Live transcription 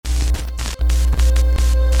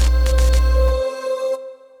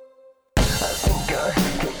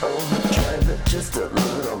just a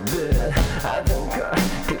little bit. I think I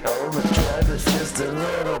can overdrive it just a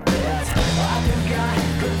little bit. I think I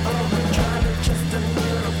can overdrive it just a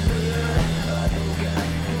little bit. I think I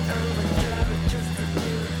can overdrive it just a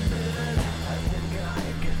little bit. I think I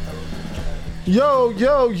can overdrive it.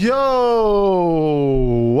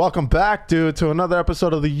 Yo. Welcome back, dude, to another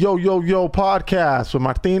episode of the Yo podcast with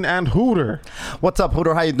Martin and Hooter. What's up,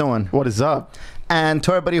 Hooter? How you doing? What is up? And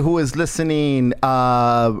to everybody who is listening,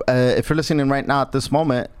 if you're listening right now at this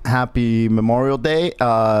moment, happy Memorial Day.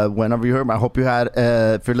 Whenever you heard, I hope you had,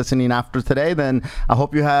 if you're listening after today, then I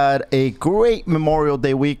hope you had a great Memorial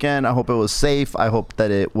Day weekend. I hope it was safe. I hope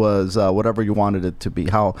that it was whatever you wanted it to be,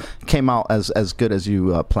 how it came out as good as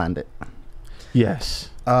you planned it. Yes.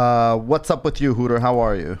 What's up with you, Hooter? How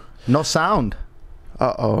are you? No sound.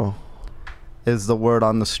 Uh-oh. Is the word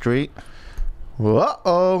on the street.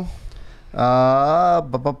 Uh-oh. Maybe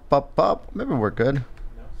we're good.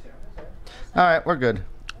 All right, we're good.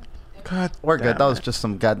 God, we're good. That was just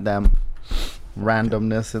some goddamn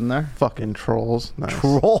randomness in there. Fucking trolls. Nice.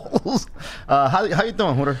 Trolls. How you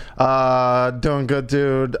doing, Hooter? Doing good,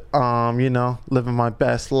 dude. Living my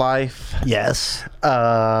best life. Yes.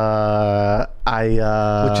 What'd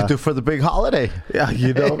you do for the big holiday? Yeah,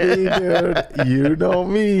 you know me, dude. You know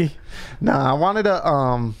me. Nah, I wanted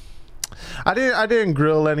to I didn't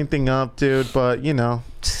grill anything up, dude, but we'll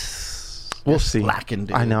see. Slacking,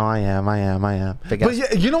 dude. I know I am.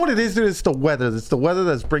 But you know what it is, dude? It's the weather. It's the weather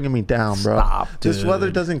that's bringing me down, bro. Stop, dude. This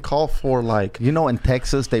weather doesn't call for in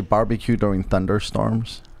Texas they barbecue during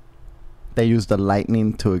thunderstorms. They use the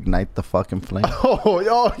lightning to ignite the fucking flame.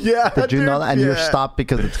 Oh yeah. Did you know that? And you're stopped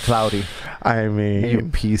because it's cloudy. I mean, you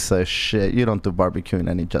piece of shit. You don't do barbecuing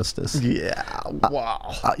any justice. Yeah.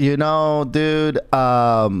 Wow. Dude.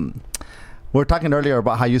 We were talking earlier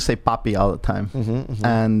about how you say papi all the time.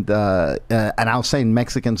 And I was saying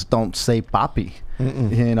Mexicans don't say papi.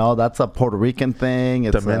 That's a Puerto Rican thing.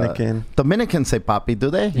 It's Dominican say papi,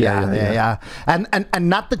 do they? Yeah. And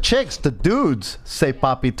not the chicks, the dudes say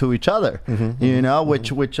papi to each other.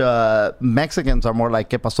 Which Mexicans are more like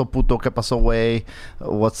que pasó puto, que pasó güey,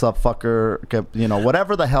 what's up fucker,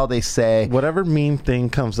 whatever the hell they say. Whatever mean thing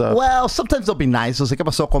comes up. Well, sometimes they'll be nice. They'll say que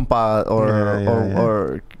pasó compa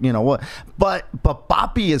or what. But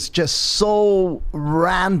papi is just so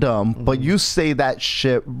random, but you say that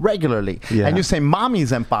shit regularly. Yeah. And you say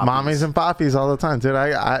mommies and poppies. Mommies and poppies all the time, dude.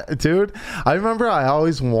 I remember I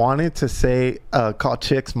always wanted to say call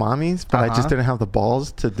chicks mommies, but I just didn't have the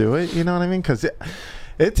balls to do it. You know what I mean? Because dude,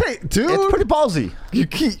 it's pretty ballsy. You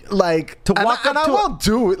keep to walk up to. I won't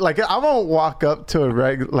do it. I won't walk up to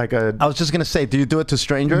I was just gonna say, do you do it to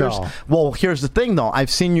strangers? No. Well, here's the thing, though.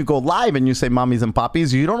 I've seen you go live and you say mommies and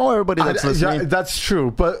poppies. You don't know everybody that's listening. Yeah, that's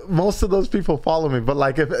true, but most of those people follow me. But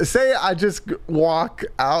if say I just walk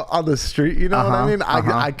out on the street, you know what I mean?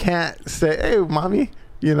 I can't say, hey, mommy,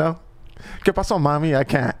 ¿Qué pasó, mami? I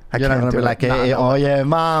can't. You're not gonna be like, hey, oye,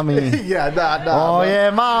 mami. Yeah, nah.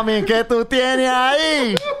 Oye, mami, ¿qué tú tienes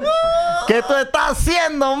ahí? ¿Qué tú estás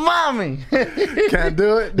haciendo, mami? Can't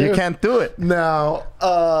do it, dude. You can't do it. Now,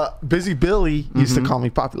 Busy Billy used to call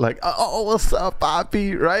me Papi. What's up,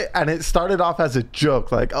 Papi? Right? And it started off as a joke.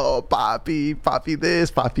 Papi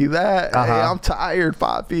this, Papi that. Hey, I'm tired,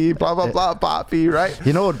 Papi. Blah, blah, blah, Papi. Right?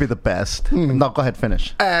 You know what would be the best? No, go ahead,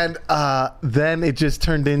 finish. And then it just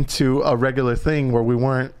turned into a regular thing where we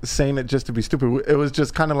weren't saying it just to be stupid. It was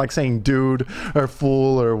just kind of like saying dude or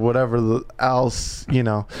fool or whatever else,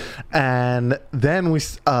 And then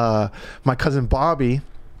my cousin Bobby,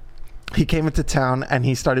 he came into town and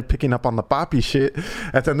he started picking up on the papi shit.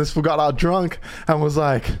 And then this fool got all drunk and was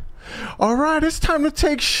like, all right, it's time to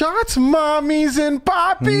take shots, mommies and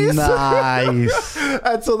poppies. Nice.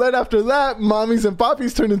 And so then after that, mommies and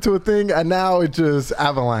poppies turned into a thing, and now it just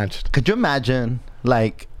avalanched. Could you imagine,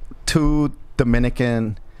 two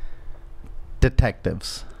Dominican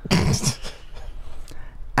detectives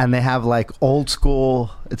and they have old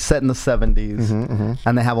school, it's set in the 70s,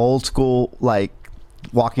 and they have old school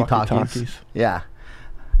walkie-talkies. Yeah.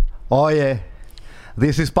 Oye,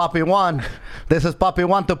 this is Papi 1. This is Papi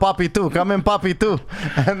 1 to Papi 2. Come in, Papi 2.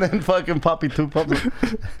 And then fucking Papi 2.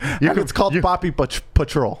 It's called Papi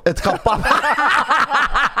Patrol. It's called Papi.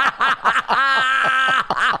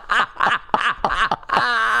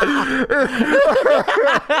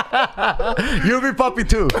 You'll be Papi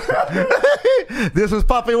 2. This is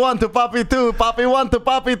Papi 1 to Papi 2. Papi 1 to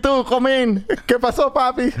Papi 2. Come in. ¿Qué pasó,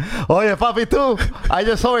 papi? Oye, Papi 2. I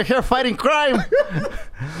just over here fighting crime.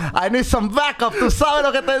 I need some backup. Tú sabes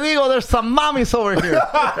lo que te digo. There's some mommies over here.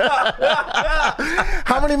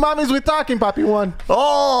 How many mommies we talking, Papi 1?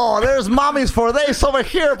 Oh, there's mommies for days over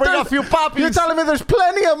here. Bring a few poppies. You're telling me there's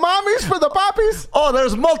plenty of mommies for the poppies? Oh,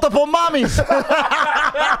 there's multiple mommies.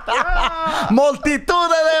 Multitude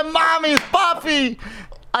de mommies, papi.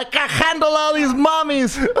 I can't handle all these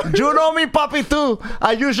mommies. You know me, papi, too.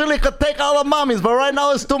 I usually could take all the mommies, but right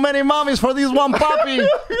now it's too many mommies for this one papi.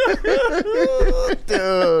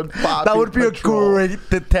 Dude, That would be Patrol. a great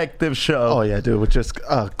detective show. Oh, yeah, dude, with just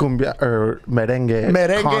cumbia or merengue.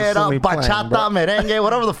 Merengue, constantly bachata, playing, bro. merengue,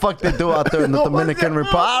 whatever the fuck they do out there in the What was Dominican it, bro?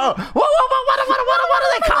 Republic. What do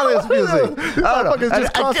they call this music? This I don't know. motherfucker's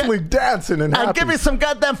just And constantly dancing and happy. And give me some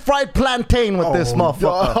goddamn fried plantain with this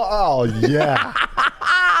motherfucker. Oh, yeah.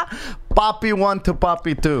 Papi 1 to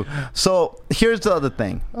Papi 2. So here's the other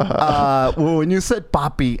thing. When you said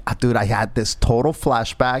Papi, dude, I had this total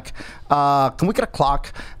flashback. Can we get a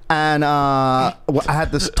clock? And I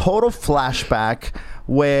had this total flashback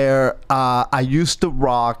where I used to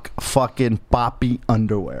rock fucking Papi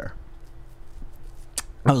underwear.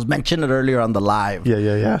 I was mentioning it earlier on the live.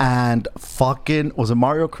 Yeah. And fucking, was it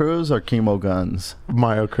Mario Cruz or Chemo Guns?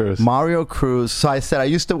 Mario Cruz. Mario Cruz. So I said I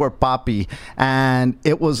used to wear Papi, and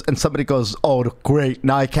somebody goes, "Oh, great!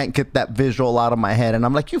 Now I can't get that visual out of my head." And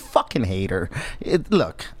I'm like, "You fucking hater!"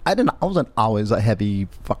 Look, I wasn't always a heavy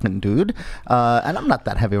fucking dude, and I'm not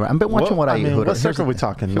that heavy. I've been watching what I eat. What circle are we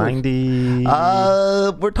talking? 90.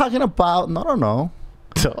 We're talking about I don't know.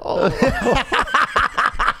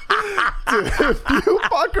 Dude, if you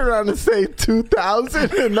fuck around and say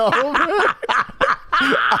 2000 and over,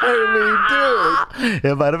 I mean, dude.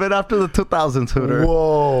 It might have been after the 2000s, Hooter.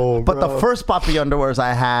 Whoa, But bro. the first Papi underwears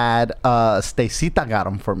I had, Stacita got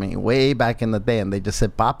them for me way back in the day, and they just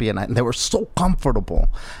said Papi, and they were so comfortable.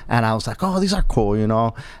 And I was like, oh, these are cool, you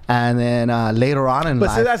know. And then later on in But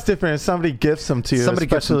life, see, that's different. If somebody gifts them to you. somebody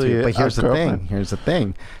gets them to you. But here's the thing. Here's the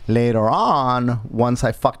thing. Later on, once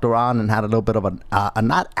I fucked around and had a little bit of a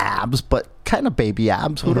not abs, but kind of baby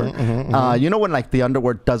abs, Hooter. You know when like the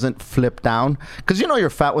underwear doesn't flip down? Because you know you're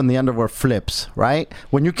fat when the underwear flips, right?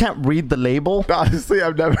 When you can't read the label. Honestly,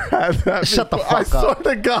 I've never had that. Shut the before. fuck up. I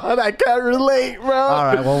swear to God, I can't relate, bro. All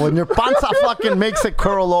right, well, when your panza fucking makes it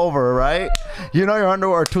curl over, right? You know your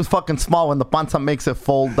underwear are too fucking small when the panza makes it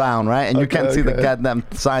fold down, right? And you can't see the goddamn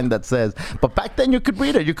sign that says. But back then you could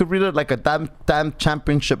read it. You could read it like a damn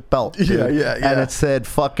championship belt. Dude. Yeah. And it said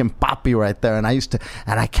fucking Papi right there. And I used to,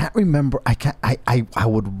 and I can't remember. I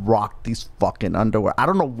would rock these fucking underwear. I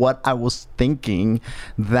don't know what I was thinking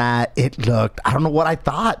that it looked. I don't know what I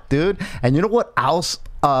thought, dude. And you know what else?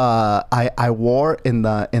 I wore in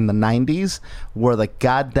the 90s were the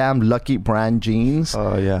goddamn Lucky Brand jeans.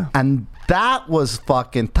 Oh, yeah. And that was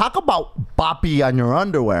fucking, talk about Papi on your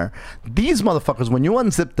underwear. These motherfuckers, when you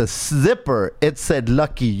unzip the zipper, it said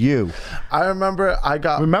Lucky You. I remember I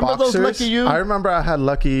got Remember boxers. those Lucky You? I remember I had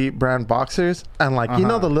Lucky Brand boxers, and like you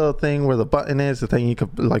know the little thing where the button is, the thing you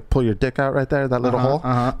could like pull your dick out right there, that little hole,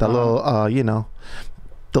 that little you know,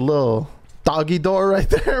 the little doggy door right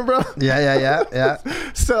there, bro. Yeah.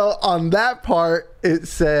 So on that part, it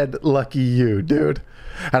said "Lucky You," dude.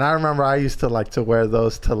 And I remember I used to like to wear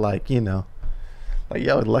those to like, you know, like,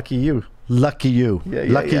 yo, lucky you. Lucky You. Yeah,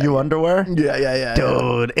 Lucky You yeah. underwear? Yeah.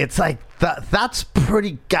 Dude, it's like that's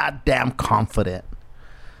pretty goddamn confident.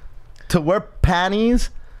 To wear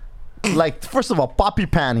panties, like, first of all,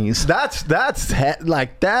 Papi panties. That's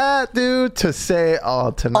like that, dude, to say,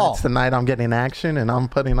 oh, tonight's the night I'm getting action and I'm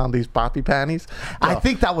putting on these Papi panties. I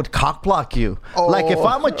think that would cock block you. Like, if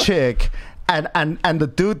I'm a chick and the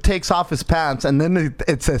dude takes off his pants and then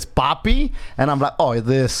it says Papi, and I'm like, oh,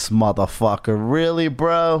 this motherfucker, really,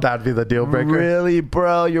 bro? That'd be the deal breaker. Really,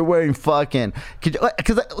 bro? You're wearing fucking.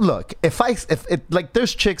 Because look, if it, like,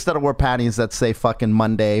 there's chicks that wear panties that say fucking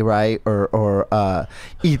Monday, right, or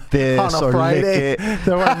eat this On a or Friday. lick it.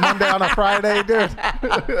 They wear Monday on a Friday, dude.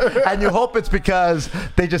 And you hope it's because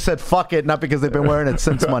they just said fuck it, not because they've been wearing it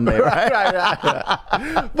since Monday, right?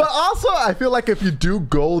 right. But also, I feel like if you do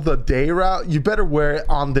go the day route, you better wear it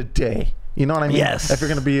on the day. You know what I mean? Yes. If you're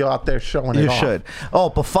gonna be out there showing it You off. should. Oh,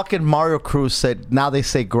 but fucking Mario Cruz said now they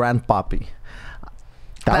say Grand Papi.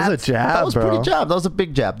 That was a jab, That was bro. pretty jab. That was a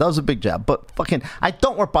big jab. But fucking, I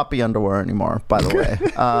don't wear Papi underwear anymore, by the way.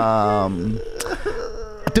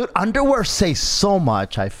 Dude, underwear say so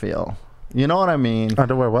much, I feel. You know what I mean?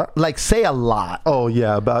 Underwear what? Like, say a lot. Oh,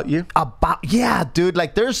 yeah, about you? Yeah, dude.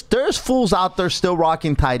 Like, there's fools out there still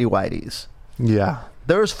rocking tighty whities. Yeah.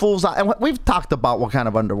 there's fools out, and we've talked about what kind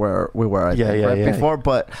of underwear we wear, I think, right, before.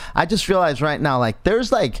 But I just realized right now, like,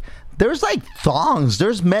 there's like thongs.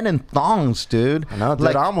 There's men in thongs, dude. I know, dude.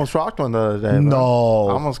 Like, I almost rocked one the other day. No.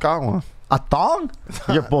 I almost got one. a thong?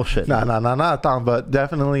 You're bullshit. No, not a thong, but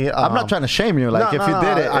definitely. I'm not trying to shame you. Like, if you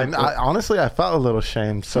did it. I honestly, I felt a little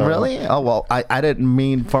shamed. So. Really? Oh, well, I didn't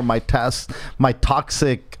mean for my test, my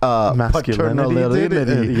toxic masculinity.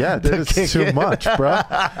 Dude, yeah, dude, it's too much, bro.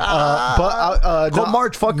 Go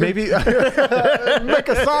march, fucker. Maybe make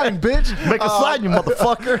a sign, bitch. Make a sign, you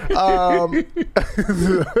motherfucker.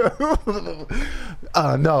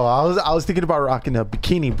 No, I was thinking about rocking a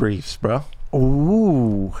bikini briefs, bro.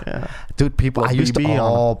 Ooh, yeah. Dude, people, I used to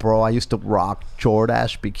rock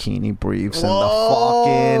Jordache bikini briefs in the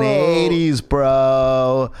fucking 80s,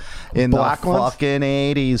 bro. In Black the ones? fucking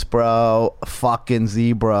 80s, bro. Fucking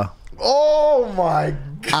zebra. Oh my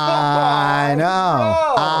god! I know.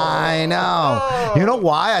 Bro. I know. You know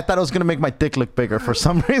why? I thought it was gonna make my dick look bigger for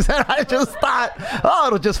some reason. I just thought, oh,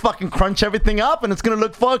 it'll just fucking crunch everything up and it's gonna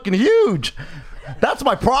look fucking huge. That's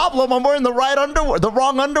my problem. I'm wearing the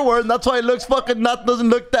wrong underwear, and that's why it looks fucking doesn't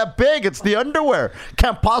look that big. It's the underwear.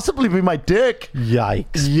 Can't possibly be my dick.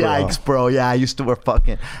 Yikes, bro. Yeah, I used to wear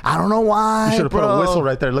fucking. I don't know why. You should have put a whistle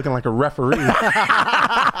right there, looking like a referee.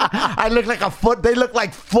 I look like a foot. They look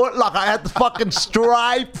like foot lock. I had the fucking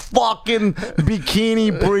striped fucking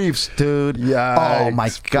bikini briefs, dude. Yikes, oh my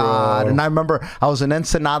god! bro. And I remember I was in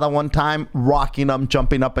Ensenada one time, rocking them,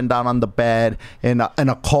 jumping up and down on the bed in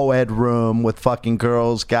a co-ed room with fucking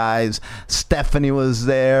girls, guys. Stephanie was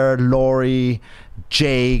there, Lori,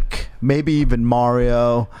 Jake, maybe even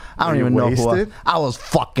Mario. I don't even know who. I was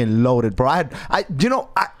fucking loaded, bro.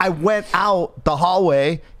 I went out the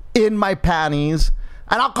hallway in my panties.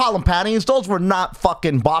 And I'll call them panties. Those were not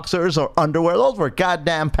fucking boxers or underwear. Those were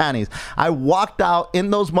goddamn panties. I walked out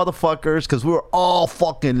in those motherfuckers because we were all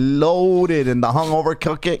fucking loaded and the hungover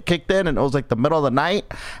kicked in and it was like the middle of the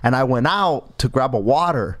night. And I went out to grab a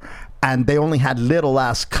water and they only had little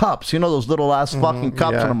ass cups. You know those little ass fucking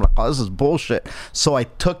cups? Yeah. And I'm like, oh, this is bullshit. So I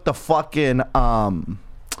took the fucking,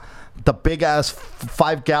 the big ass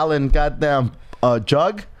 5-gallon goddamn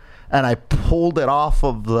jug. And I pulled it off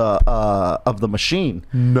of the machine.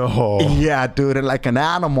 No. Yeah, dude. And like an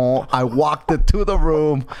animal, I walked it to the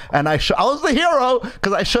room, and I was the hero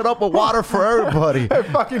because I shut up with water for everybody. Hey,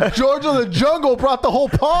 fucking George of the Jungle brought the whole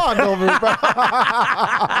pond over.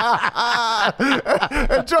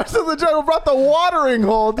 And George of the Jungle brought the watering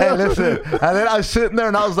hole. Dude. Hey, listen. And then I was sitting there,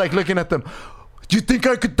 and I was like looking at them. Do you think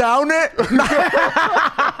I could down it?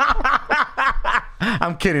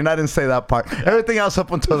 I'm kidding. I didn't say that part. Everything else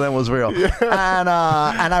up until then was real. Yeah. And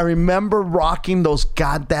I remember rocking those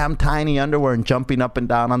goddamn tiny underwear and jumping up and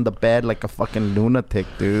down on the bed like a fucking lunatic,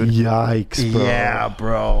 dude. Yikes, bro. Yeah,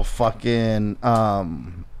 bro. Fucking.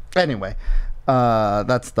 Anyway,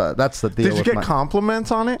 that's the deal. Did you get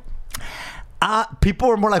compliments on it? People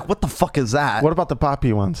were more like, what the fuck is that? What about the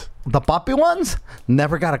Papi ones? The Papi ones?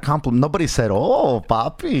 Never got a compliment. Nobody said, oh,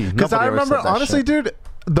 Papi. Because I remember, honestly, dude,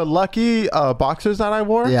 the lucky boxers that I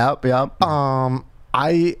wore. Yep.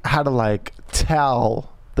 I had to like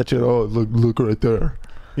tell that look right there.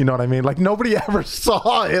 You know what I mean? Like nobody ever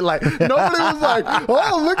saw it. Like nobody was like,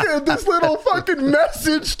 "Oh, look at this little fucking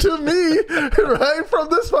message to me, right from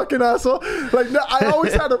this fucking asshole." Like no, I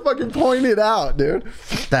always had to fucking point it out, dude.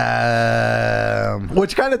 Damn.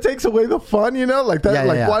 Which kind of takes away the fun, you know? Like that.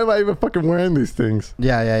 Yeah. Why am I even fucking wearing these things?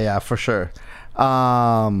 Yeah, for sure.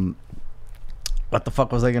 What the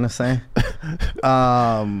fuck was I gonna say?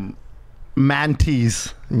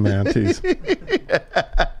 Mantees.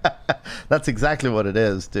 That's exactly what it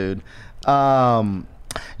is, dude. You know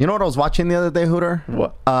what I was watching the other day, Hooter?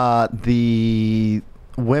 What? The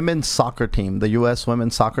women's soccer team, the U.S.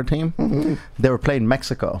 women's soccer team. Mm-hmm. They were playing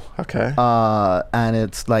Mexico. Okay. And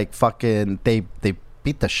it's like fucking they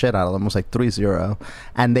beat the shit out of them. It was like 3-0.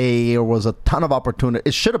 And there was a ton of opportunity.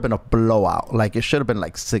 It should have been a blowout. Like it should have been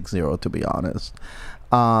like 6-0, to be honest.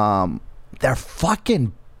 They're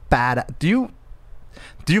fucking bad. Do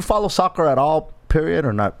you follow soccer at all, period,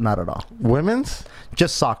 or not at all? Women's?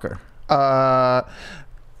 Just soccer. I'd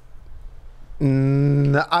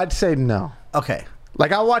say no. Okay.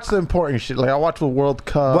 Like I watch the important shit. Like I watch the World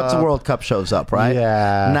Cup. Once the World Cup shows up, right?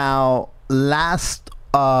 Yeah. Now,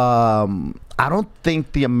 I don't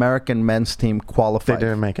think the American men's team qualified. They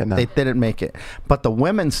didn't make it, no. They didn't make it. But the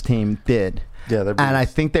women's team did. Yeah, and I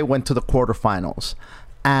think they went to the quarterfinals.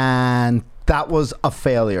 And that was a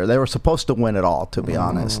failure. They were supposed to win it all, to be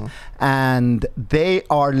honest. And they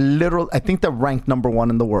are I think they're ranked number 1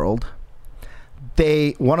 in the world.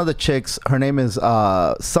 one of the chicks, her name is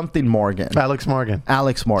something Morgan. Alex Morgan.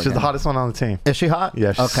 Alex Morgan. She's the hottest one on the team. Is she hot?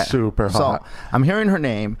 Yeah, she's super hot. So I'm hearing her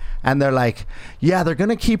name, and they're like, yeah, they're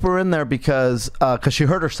gonna keep her in there because she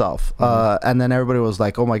hurt herself. And then everybody was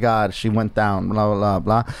like, oh my God, she went down, blah blah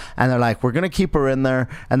blah. And they're like, we're gonna keep her in there.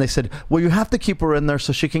 And they said, well, you have to keep her in there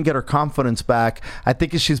so she can get her confidence back. I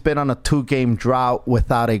think she's been on a 2-game drought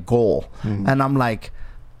without a goal. And I'm like,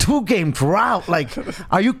 2-game drought? Like,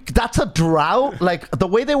 that's a drought? Like, the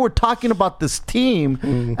way they were talking about this team,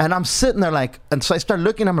 and I'm sitting there like, and so I start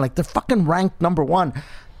looking, I'm like, they're fucking ranked number 1.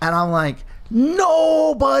 And I'm like,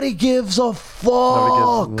 nobody gives a fuck.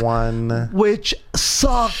 Nobody gives one. Which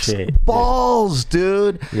sucks shit, balls,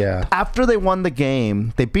 dude. Yeah. After they won the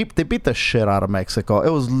game, they beat the shit out of Mexico.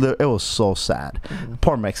 It was so sad.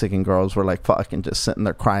 Poor Mexican girls were like fucking just sitting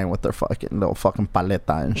there crying with their fucking little fucking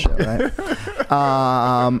paleta and shit, right?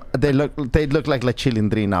 They look like La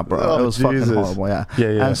Chilindrina, bro. Oh, it was Jesus. fucking horrible. Yeah.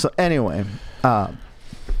 Yeah. And so anyway,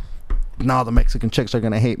 now the Mexican chicks are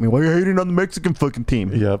gonna hate me. Why are you hating on the Mexican fucking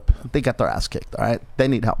team? Yep. They got their ass kicked. All right, they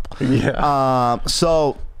need help. Yeah.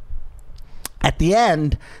 So at the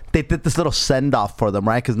end, they did this little send off for them,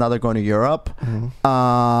 right? Because now they're going to Europe.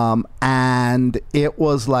 And it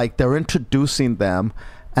was like they're introducing them.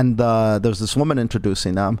 And there's this woman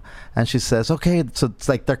introducing them, and she says, okay, so it's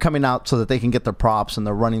like they're coming out so that they can get their props, and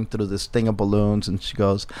they're running through this thing of balloons, and she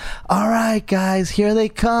goes, all right, guys, here they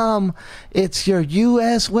come. It's your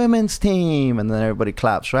U.S. women's team. And then everybody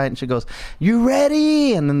claps, right? And she goes, you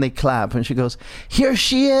ready? And then they clap, and she goes, here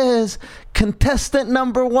she is, contestant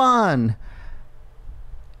number 1.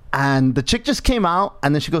 And the chick just came out,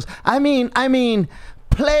 and then she goes, I mean,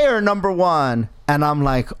 player number 1. And I'm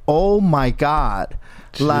like, oh my God.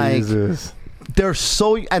 Jesus. Like, they're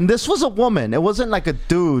so, and this was a woman. It wasn't like a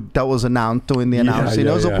dude that was doing the announcing.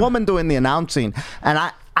 It was a woman doing the announcing, and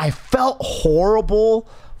I felt horrible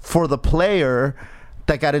for the player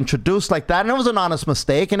that got introduced like that, and it was an honest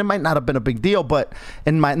mistake, and it might not have been a big deal, but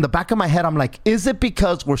in the back of my head, I'm like, is it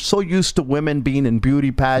because we're so used to women being in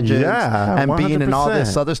beauty pageants and being in all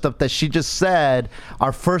this other stuff that she just said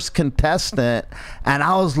our first contestant? And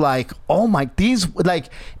I was like, oh my, these, like,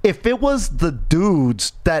 if it was the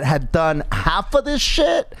dudes that had done half of this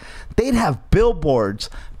shit, they'd have billboards.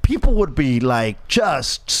 People would be like,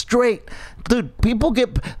 just straight, dude.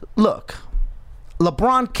 Look,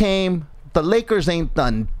 LeBron came. The Lakers ain't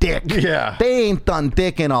done dick. Yeah. They ain't done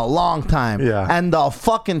dick in a long time. Yeah. And the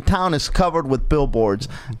fucking town is covered with billboards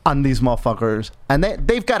on these motherfuckers. And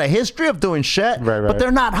they've got a history of doing shit, right. but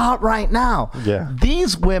they're not hot right now. Yeah.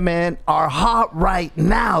 These women are hot right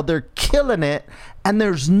now. They're killing it, and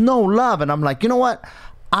there's no love. And I'm like, you know what?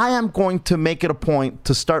 I am going to make it a point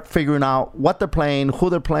to start figuring out what they're playing, who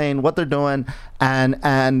they're playing, what they're doing.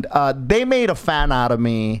 And they made a fan out of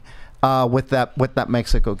me. With that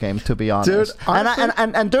Mexico game, to be honest, dude,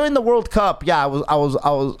 and during the World Cup, yeah, I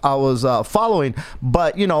was following,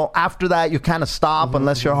 but you know, after that, you kind of stop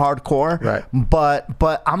unless you're hardcore, right?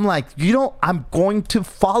 But I'm like, I'm going to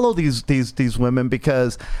follow these women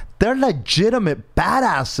because they're legitimate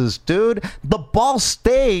badasses, dude. The ball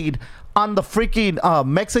stayed on the freaking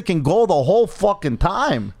Mexican goal the whole fucking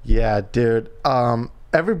time. Yeah, dude.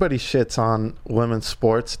 Everybody shits on women's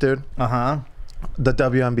sports, dude. The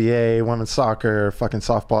WNBA, women's soccer, fucking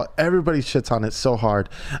softball, everybody shits on it so hard.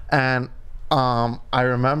 And I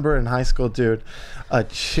remember in high school, dude, a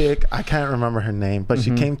chick, I can't remember her name, but she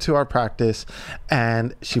came to our practice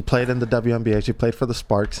and she played in the WNBA. She played for the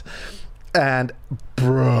Sparks. And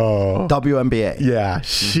bro, WNBA. Yeah,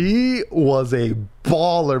 she was a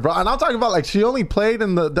baller, bro. And I'm talking about, like, she only played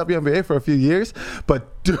in the WNBA for a few years,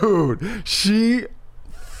 but dude, she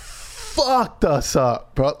fucked us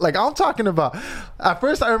up, bro. Like, I'm talking about, at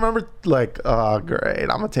first I remember like, oh great, I'm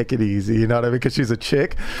gonna take it easy, you know what I mean, because she's a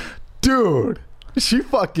chick. Dude, she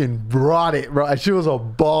fucking brought it, bro. And she was a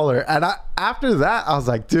baller. And after that, I was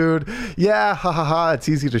like, dude, yeah, ha ha ha, it's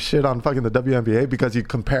easy to shit on fucking the WNBA because you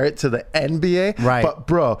compare it to the NBA, right? But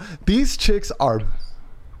bro, these chicks are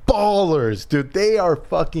ballers, dude. They are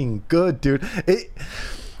fucking good, dude.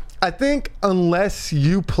 I think unless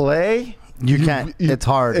you play, you can't. It's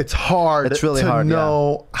hard. It's hard. It's really hard to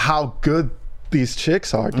know how good these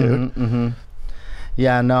chicks are, dude.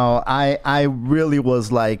 Yeah, no, I really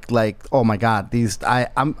was like, oh my God,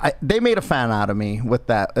 they made a fan out of me with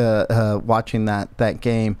that, watching that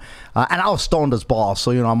game, and I was stoned as balls,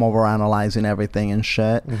 so you know I'm overanalyzing everything and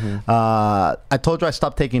shit. I told you I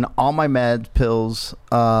stopped taking all my pills.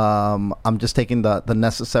 I'm just taking the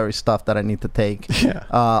necessary stuff that I need to take. Yeah.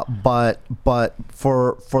 But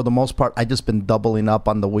for the most part, I just been doubling up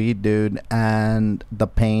on the weed, dude, and the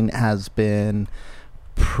pain has been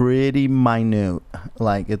pretty minute.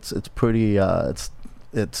 Like it's pretty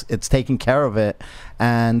it's taking care of it.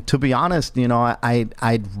 And to be honest, you know,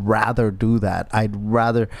 I'd rather do that. I'd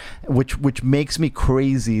rather, which makes me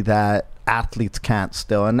crazy that athletes can't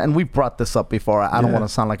still. And we've brought this up before. I don't want to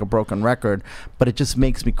sound like a broken record, but it just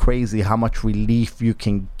makes me crazy how much relief you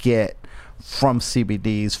can get from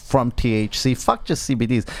CBDs, from THC. Fuck just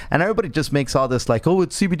CBDs. And everybody just makes all this like, oh,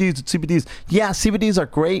 it's CBDs, it's CBDs. Yeah, CBDs are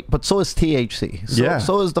great, but so is THC.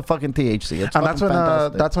 So is the fucking THC. It's and that's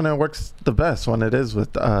when it works the best, when it is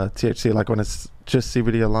with THC. Like when it's just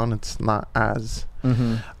CBD alone, it's not as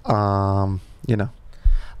you know.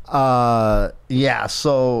 Yeah,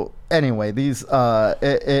 so anyway, these I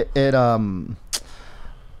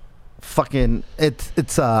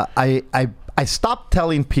stopped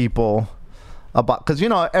telling people about, because, you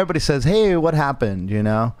know, everybody says, hey, what happened, you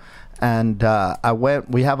know? And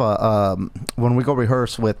we have when we go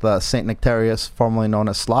rehearse with St. Nectarius, formerly known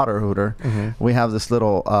as Slaughterhooter, we have this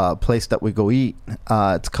little place that we go eat.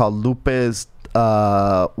 It's called Lupe's,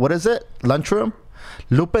 what is it? Lunchroom?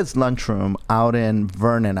 Lupe's Lunchroom out in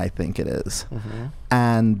Vernon, I think it is.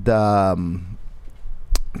 And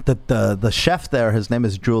the chef there, his name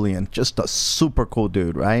is Julian, just a super cool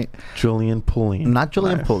dude, right? Julian Pullian. Not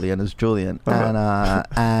Julian Pullian, it's Julian.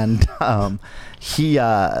 And he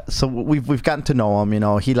so we've gotten to know him, you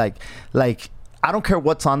know. He like I don't care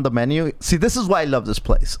what's on the menu. See, this is why I love this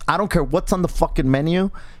place. I don't care what's on the fucking menu.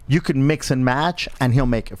 You can mix and match, and he'll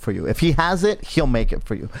make it for you. If he has it, he'll make it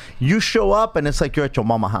for you. You show up, and it's like you're at your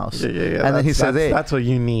mama house. Yeah. And then he says, hey. That's what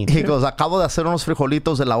you need. He goes, acabo de hacer unos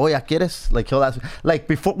frijolitos de la olla, ¿quieres? Like, he'll ask, like,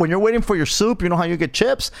 before, when you're waiting for your soup, you know how you get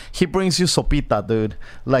chips? He brings you sopita, dude.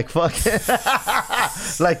 Like, fucking,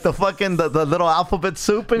 like the little alphabet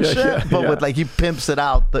soup and shit. But with, like, he pimps it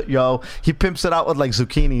out. He pimps it out with, like,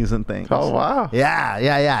 zucchinis and things. Oh, wow.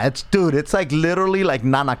 Yeah. It's like literally like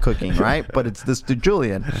Nana cooking, right? But it's this dude,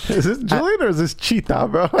 Julian. Is this Julian or is this Cheetah,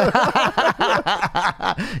 bro?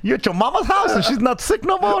 You're at your mama's house and she's not sick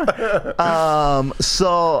no more.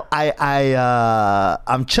 So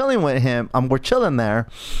I'm chilling with him. We're chilling there,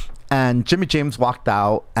 and Jimmy James walked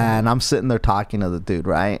out, and I'm sitting there talking to the dude,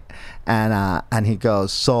 right? And he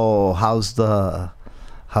goes, "So how's the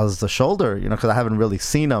shoulder?" You know, because I haven't really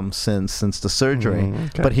seen him since the surgery.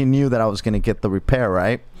 Okay. But he knew that I was going to get the repair,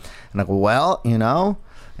 right? And I go, well, you know.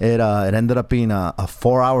 It ended up being a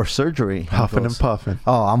 4-hour surgery. Huffing and puffing.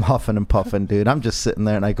 Oh, I'm huffing and puffing, dude. I'm just sitting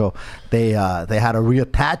there, and I go, they had to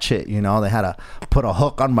reattach it, you know. They had to put a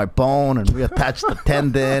hook on my bone and reattach the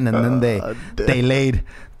tendon, and then they laid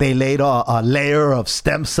a layer of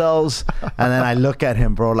stem cells. And then I look at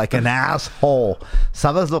him, bro, like an asshole.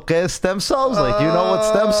 ¿Sabes lo que es stem cells? Like, you know what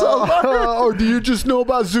stem cells are? Or do you just know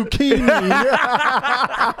about zucchini?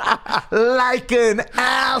 Like an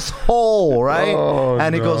asshole, right? Oh,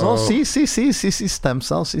 and he goes, oh, see, stem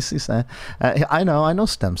cells. I know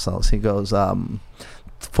stem cells. He goes,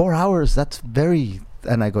 4 hours, that's very...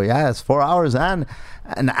 And I go, yeah, it's 4 hours, and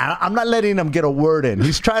I'm not letting him get a word in.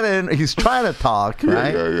 He's trying to talk,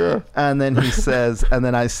 right? Yeah. And then he says, and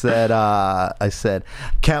then I said,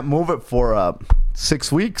 can't move it for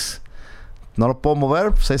 6 weeks. No lo puedo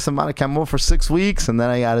mover. 6 semanas, can't move for 6 weeks, and then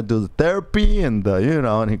I got to do the therapy and you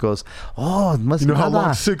know. And he goes, oh, you know how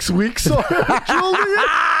long 6 weeks are, Julian?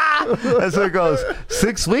 And so he goes,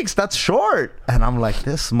 6 weeks, that's short. And I'm like,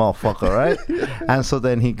 this motherfucker, right? And so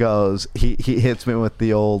then he goes, he hits me with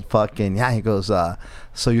the old fucking, he goes,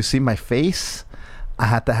 so you see my face? I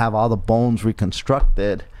had to have all the bones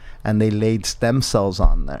reconstructed, and they laid stem cells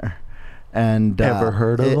on there. And ever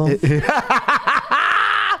heard of them?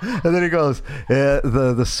 And then he goes,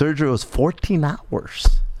 the surgery was 14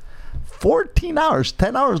 hours. 14 hours,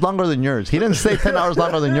 10 hours longer than yours. He didn't say 10 hours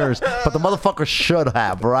longer than yours, but the motherfucker should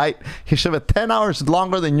have, right? He should have 10 hours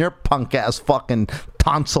longer than your punk ass fucking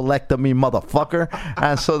tonsillectomy motherfucker.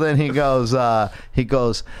 And so then he goes, so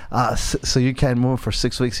you can't move for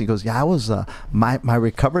 6 weeks. He goes, yeah, I was, my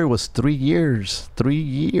recovery was 3 years. 3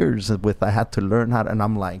 years with, I had to learn how to, and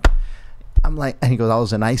I'm like, and he goes, I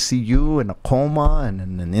was in ICU and a coma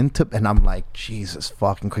and an intub, and I'm like, Jesus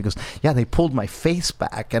fucking Christ. He goes, yeah, they pulled my face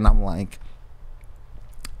back, and I'm like,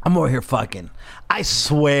 I'm over here fucking. I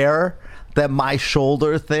swear that my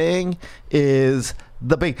shoulder thing is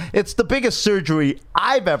it's the biggest surgery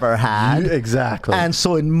I've ever had. Exactly. And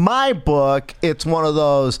so in my book, it's one of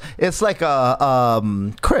those, it's like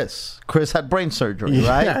Chris had brain surgery,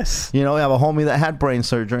 right? Yes. You know, we have a homie that had brain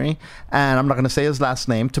surgery, and I'm not going to say his last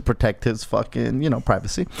name to protect his fucking, you know,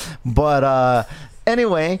 privacy. But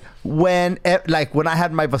anyway, when I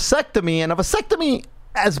had my vasectomy, and a vasectomy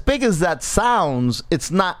as big as that sounds,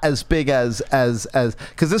 it's not as big as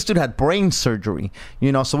because this dude had brain surgery,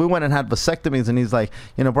 you know. So we went and had vasectomies, and he's like,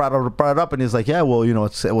 you know, brought it up, and he's like, yeah, well, you know,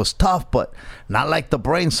 it was tough, but not like the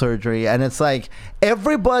brain surgery. And it's like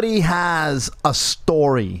everybody has a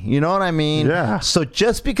story, you know what I mean? Yeah. So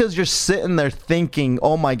just because you're sitting there thinking,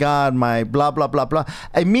 oh my God, my blah blah blah blah,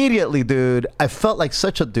 immediately, dude, I felt like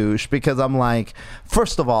such a douche because I'm like,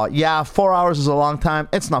 first of all, yeah, 4 hours is a long time.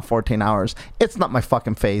 It's not 14 hours. It's not my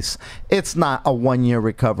fucking face. It's not a 1 year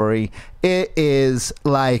recovery. It is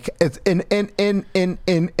like, it's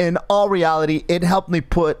in all reality, it helped me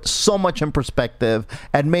put so much in perspective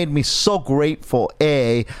and made me so grateful.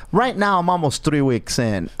 Right now I'm almost 3 weeks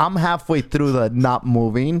in. I'm halfway through the not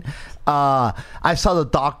moving. I saw the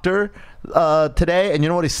doctor today, and you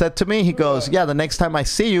know what he said to me? He goes, yeah, the next time I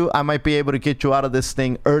see you, I might be able to get you out of this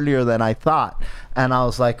thing earlier than I thought. And I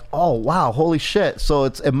was like, oh wow, holy shit. So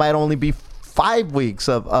it might only be 5 weeks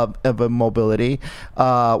of immobility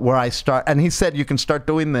where I start. And he said you can start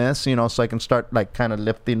doing this, you know, so I can start like kind of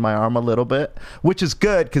lifting my arm a little bit, which is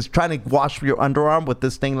good because trying to wash your underarm with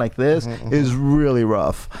this thing like this is really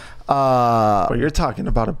rough. But you're talking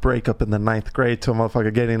about a breakup in the 9th grade to a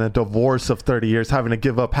motherfucker getting a divorce of 30 years, having to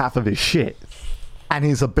give up half of his shit. And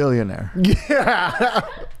he's a billionaire. Yeah.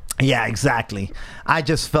 Yeah, exactly. I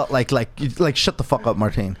just felt like shut the fuck up,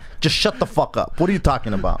 Martin. Just shut the fuck up. What are you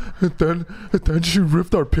talking about? And then she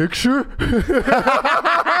ripped our picture.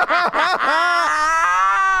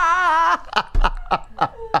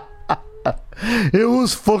 It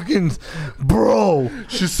was fucking, bro.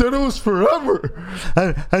 She said it was forever.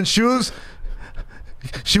 And she went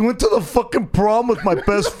to the fucking prom with my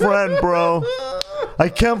best friend, bro. I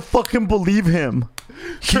can't fucking believe him.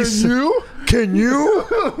 Can you?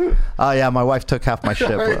 Oh yeah, my wife took half my shit,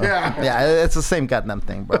 bro. Yeah, it's the same goddamn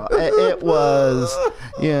thing, bro. It was,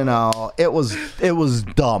 you know, it was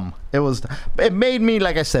dumb. It made me,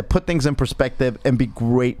 like I said, put things in perspective and be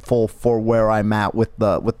grateful for where I'm at with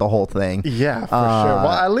the whole thing. Yeah, for sure. Well,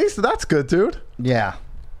 at least that's good, dude. Yeah.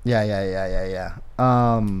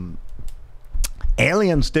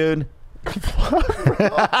 Aliens, dude.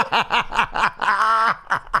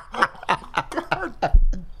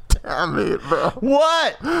 Damn it, bro.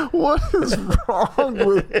 What? What is wrong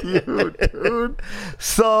with you, dude?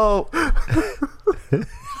 So,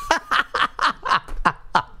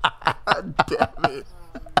 Damn it.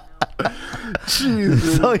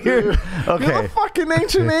 Jesus. So you're okay. You're the fucking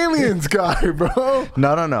ancient aliens guy, bro.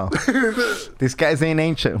 No. These guys ain't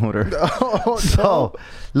ancient, Hooter. No, So,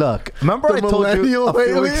 look. Remember I told you a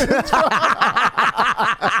few weeks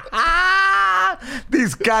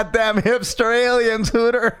These goddamn hipster aliens,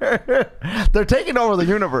 Hooter. They're taking over the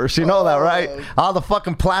universe. You know that, right? All the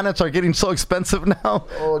fucking planets are getting so expensive now.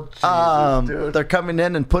 Oh, Jesus, dude. They're coming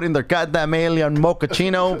in and putting their goddamn alien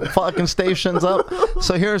mochaccino fucking stations up.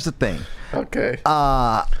 So here's the thing. Okay.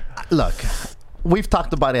 Look, we've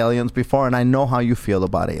talked about aliens before, and I know how you feel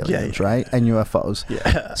about aliens, right? And UFOs.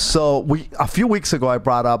 Yeah. So a few weeks ago, I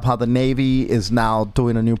brought up how the Navy is now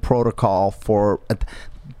doing a new protocol for.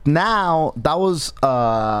 Now, that was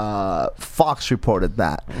Fox reported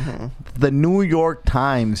that. The New York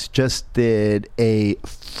Times just did a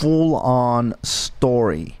full-on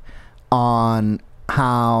story on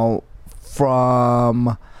how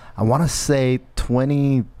from, I want to say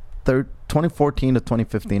 2014 to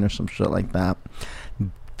 2015 or some shit like that,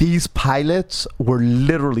 these pilots were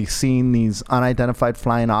literally seeing these unidentified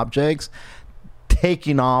flying objects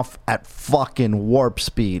taking off at fucking warp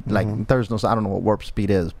speed. Like there's no, I don't know what warp speed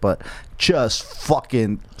is, but just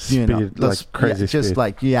fucking speed, like crazy just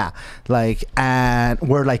speed. like and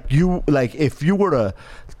where like if you were to,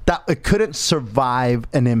 that it couldn't survive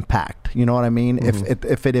an impact. You know what I mean?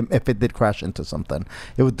 If it did crash into something,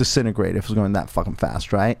 it would disintegrate if it was going that fucking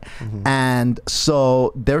fast, right? And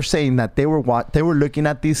so they're saying that they were looking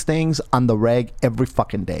at these things on the reg every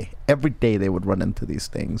fucking day. Every day they would run into these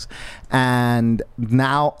things, and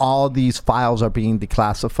now all these files are being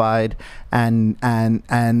declassified, and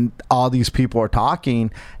all these people are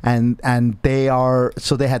talking, and they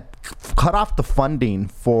had cut off the funding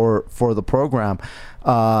for the program.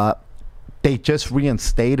 They just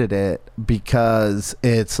reinstated it because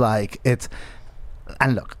it's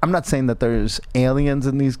and look, I'm not saying that there's aliens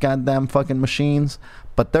in these goddamn fucking machines,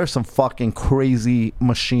 but there's some fucking crazy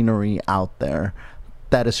machinery out there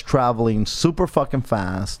that is traveling super fucking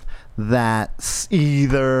fast, that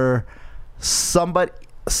either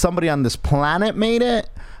somebody on this planet made it,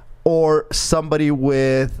 or somebody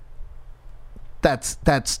with that's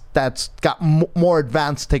got more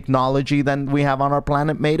advanced technology than we have on our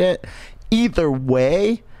planet made it. Either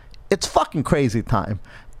way, it's fucking crazy time.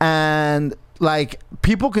 And like,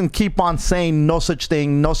 people can keep on saying no such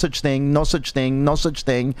thing, no such thing, no such thing, no such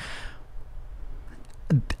thing.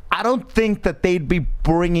 I don't think that they'd be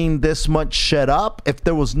bringing this much shit up if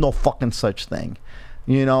there was no fucking such thing.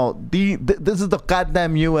 You know, this is the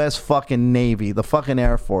goddamn U.S. fucking Navy, the fucking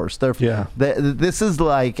Air Force. This is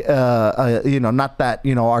like, you know, not that,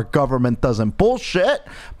 you know, our government doesn't bullshit,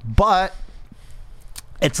 but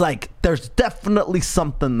it's like there's definitely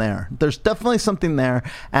something there. There's definitely something there,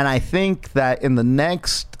 and I think that in the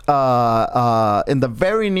next, in the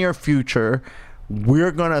very near future,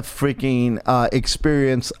 we're gonna freaking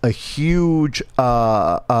experience a huge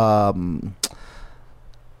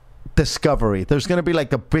discovery. There's gonna be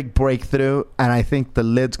like a big breakthrough, and I think the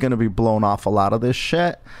lid's gonna be blown off a lot of this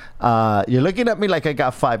shit. You're looking at me like I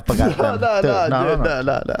got five. No. All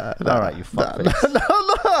right, you fuckface.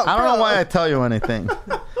 I don't know why I tell you anything.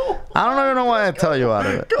 I don't even know why I tell you out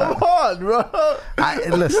of it. Come on, bro.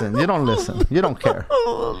 Listen, you don't listen. You don't care.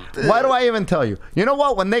 Why do I even tell you? You know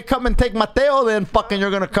what? When they come and take Mateo, then fucking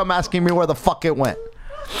you're going to come asking me where the fuck it went.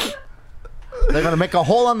 They're going to make a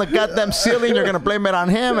hole on the goddamn ceiling. You're going to blame it on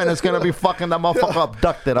him, and it's going to be fucking that motherfucker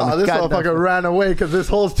abducted. This motherfucker ran away because this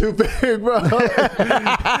hole's too big, bro. he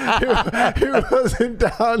wasn't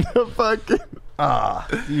down to fucking...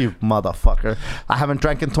 You motherfucker. I haven't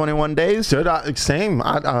drank in 21 days. Dude, same.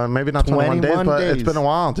 Maybe not 21 days, but it's been a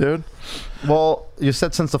while, dude. Well, you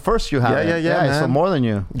said since the first you haven't. Yeah, so more than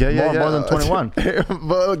you. More than 21.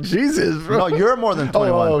 Well, Jesus, bro. No, you're more than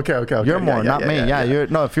 21. Oh, okay. You're more, not me.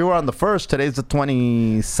 No, if you were on the first, today's the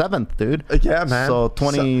 27th, dude. Yeah, man. So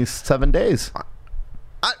 27 days.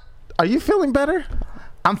 Are you feeling better?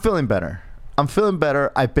 I'm feeling better. I've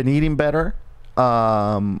been eating better.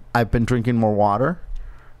 I've been drinking more water,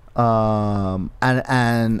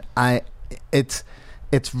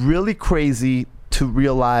 it's really crazy to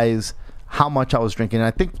realize how much I was drinking. And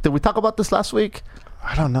I think, did we talk about this last week?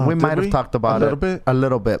 I don't know. We might have talked about it a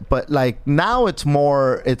little bit, but like now it's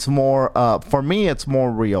more for me, it's more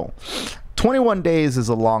real. 21 days is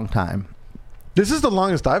a long time. This is the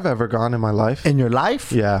longest I've ever gone in my life. In your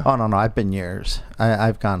life? Yeah. Oh no, I've been years.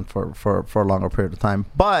 I've gone for a longer period of time.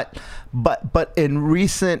 But in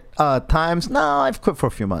recent times, no, I've quit for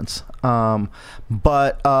a few months.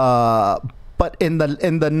 But in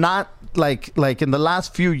the not like in the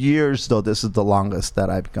last few years though, this is the longest that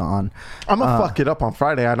I've gone. I'm gonna fuck it up on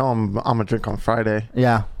Friday. I know I'm gonna drink on Friday.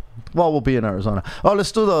 Yeah. Well, we'll be in Arizona. Oh,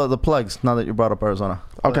 let's do the plugs now that you brought up Arizona.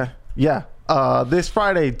 Okay. Yeah. This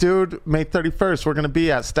Friday, dude, May 31st, we're going to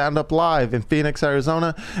be at Stand Up Live in Phoenix,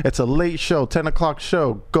 Arizona. It's a late show, 10 o'clock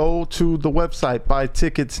show. Go to the website, buy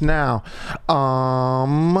tickets now.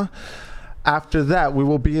 After that, we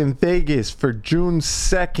will be in Vegas for June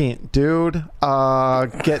 2nd, dude.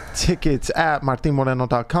 Get tickets at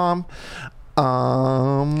martinmoreno.com.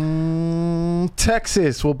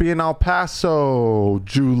 Texas will be in El Paso,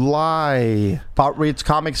 July. Outreach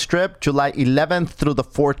Comic Strip, July 11th through the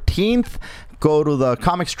 14th. Go to the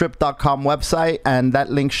comicstrip.com website, and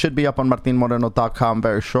that link should be up on martinmoreno.com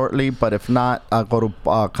very shortly. But if not, go to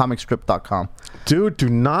comicstrip.com. Dude, do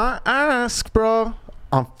not ask, bro.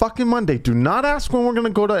 On fucking Monday, do not ask when we're going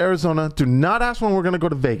to go to Arizona. Do not ask when we're going to go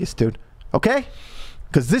to Vegas, dude. Okay?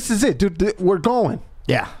 Because this is it, dude. We're going.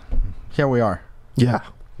 Yeah. Here we are. Yeah.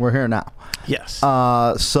 We're here now. Yes.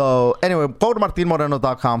 So anyway, go to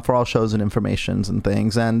martinmoreno.com for all shows and informations and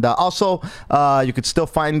things. And also, you could still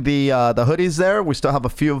find the hoodies there. We still have a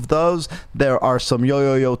few of those. There are some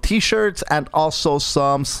Yo t-shirts and also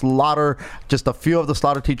some Slaughter, just a few of the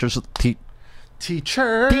Slaughter T-shirts.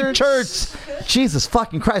 Jesus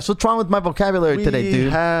fucking Christ. What's wrong with my vocabulary today, dude?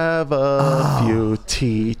 We have a few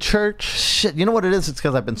T-shirts. Shit, you know what it is? It's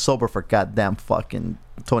because I've been sober for goddamn fucking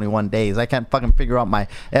 21 days. I can't fucking figure out my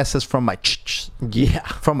S's from my ch. Yeah.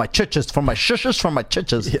 From my chiches, from my shushes, from my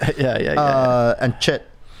chiches. Yeah. And chit.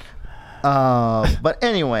 But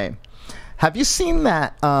anyway, have you seen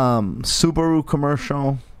that Subaru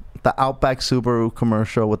commercial? The Outback Subaru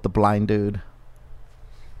commercial with the blind dude?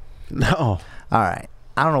 No. All right.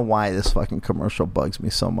 I don't know why this fucking commercial bugs me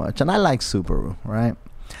so much. And I like Subaru, right?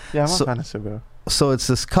 Yeah, I'm a fan of Subaru. So it's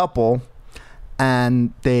this couple,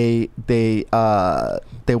 and they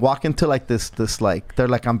walk into like this like, they're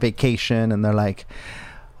like on vacation, and they're like,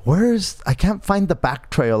 I can't find the back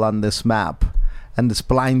trail on this map. And this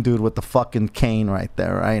blind dude with the fucking cane right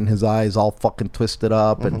there, right? And his eyes all fucking twisted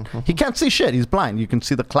up, and he can't see shit. He's blind. You can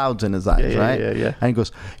see the clouds in his eyes, right? Yeah. And he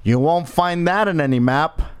goes, "You won't find that in any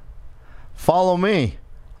map. Follow me.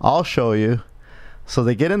 I'll show you." So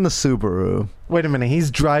they get in the Subaru. Wait a minute.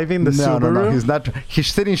 He's driving the Subaru? No. He's not. He's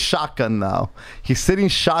sitting shotgun now. He's sitting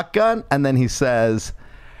shotgun, and then he says,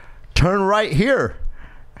 "Turn right here."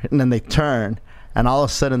 And then they turn, and all of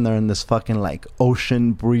a sudden they're in this fucking like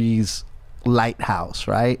ocean breeze lighthouse,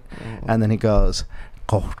 right? And then he goes,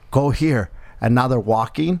 go here. And now they're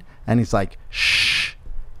walking, and he's like, shh,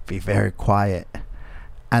 be very quiet.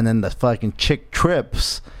 And then the fucking chick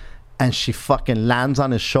trips, and she fucking lands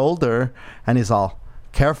on his shoulder, and he's all,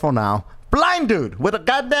 careful now. Blind dude with a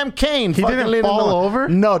goddamn cane. He didn't fall over?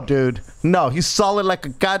 No, dude. No, he's solid like a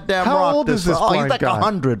goddamn rock. How old is this he's blind like guy?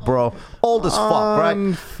 100, bro. Old as fuck,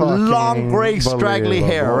 right? Long, gray, straggly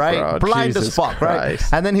hair, right? Bro. Blind Jesus as fuck, Christ.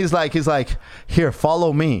 right? And then he's like, here,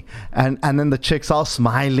 follow me. And then the chick's all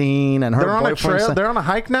smiling, and her They're on a boyfriend's trail. They're on a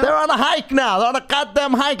hike now. they're on a hike now. They're on a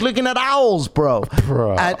goddamn hike looking at owls, bro.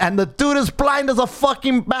 And the dude is blind as a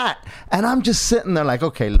fucking bat. And I'm just sitting there like,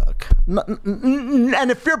 okay, look.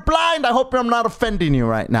 And if you're blind, I hope I'm not offending you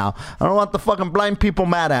right now. I don't want the fucking blind people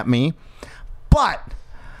mad at me. But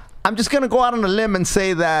I'm just going to go out on a limb and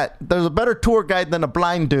say that there's a better tour guide than a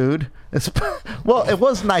blind dude. Well, it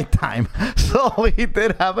was nighttime, so he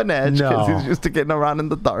did have an edge because he's used to getting around in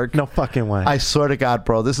the dark. No fucking way. I swear to God,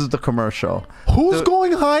 bro, this is the commercial. Who's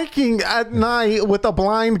going hiking at night with a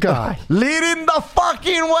blind guy? Leading the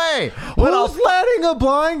fucking way. Who's letting a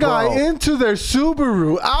blind guy Bro. into their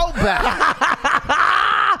Subaru Outback?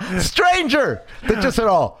 Stranger. They just said,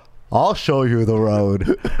 I'll show you the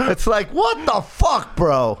road. It's like, what the fuck,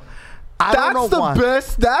 bro? I don't know That's the why.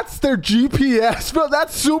 best. That's their GPS, bro.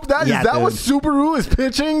 That's is that what dude. Subaru is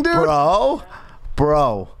pitching, dude?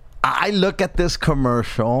 Bro, I look at this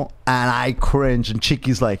commercial and I cringe, and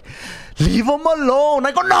Chiqui's like, leave him alone.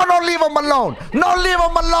 I go, no, don't leave him alone. No, leave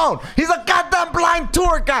him alone. He's a goddamn blind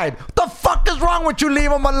tour guide. What the fuck is wrong with you?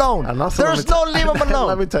 Leave him alone. And also, There's no leave him alone.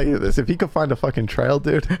 Let me tell you this. If he could find a fucking trail,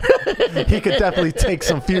 dude, he could definitely take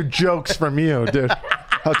some few jokes from you, dude.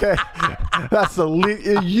 Okay? That's the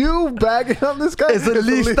you bagging on this guy is the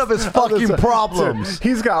least of his fucking problems. Dude,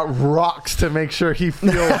 he's got rocks to make sure he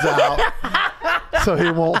feels out so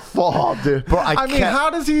he won't fall, dude. Bro, I mean, can't-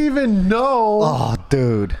 how does he even know Oh,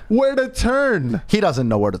 dude. where to turn? He doesn't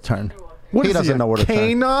know where to turn. What He is doesn't know where to turn.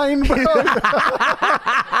 canine, bro? Dude,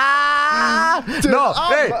 No,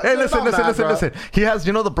 I'm- hey, dude, listen, I'm mad, bro. listen. He has,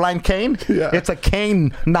 the blind cane? Yeah. It's a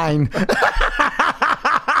cane 9.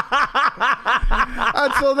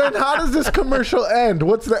 And so then how does this commercial end?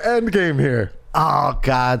 What's the end game here? Oh,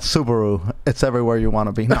 God, Subaru. It's everywhere you want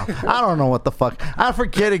to be. No, I don't know what the fuck. I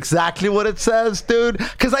forget exactly what it says, dude.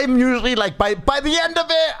 Because I'm usually like, by the end of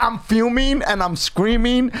it, I'm fuming and I'm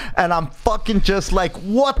screaming and I'm fucking just like,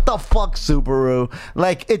 what the fuck, Subaru?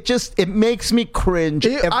 Like, it makes me cringe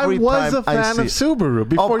every time I was a fan of see it. Subaru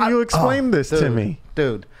before you explained this to dude, me.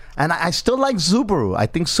 Dude. And I still like Subaru. I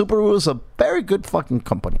think Subaru is a very good fucking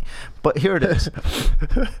company. But here it is.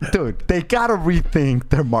 Dude, they got to rethink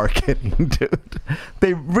their marketing, dude.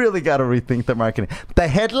 They really got to rethink their marketing. The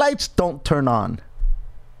headlights don't turn on.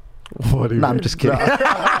 What do you No, mean? I'm just kidding.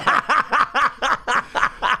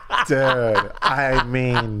 Dude, I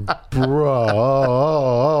mean, bro.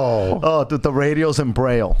 Oh, dude, the radio's in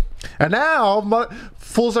Braille. And now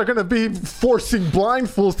fools are going to be forcing blind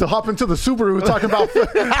fools to hop into the Subaru talking about,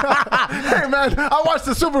 hey, man, I watched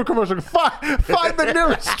the Subaru commercial. Find the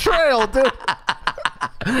nearest trail, dude.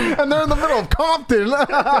 And they're in the middle of Compton. Where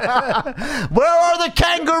are the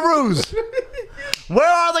kangaroos? Where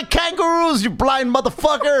are the kangaroos, you blind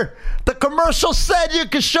motherfucker? The commercial said you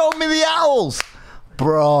could show me the owls.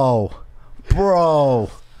 Bro.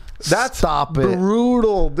 Stop it.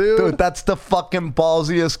 Brutal, dude. Dude, that's the fucking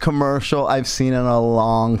ballsiest commercial I've seen in a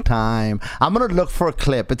long time. I'm going to look for a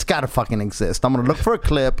clip. It's got to fucking exist. I'm going to look for a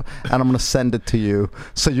clip, and I'm going to send it to you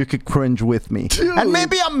so you could cringe with me. Dude. And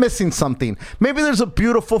maybe I'm missing something. Maybe there's a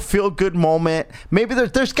beautiful feel-good moment. Maybe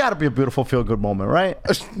there's got to be a beautiful feel-good moment, right?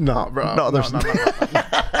 No, bro. No, there's no.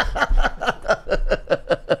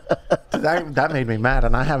 That made me mad,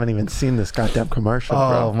 and I haven't even seen this goddamn commercial,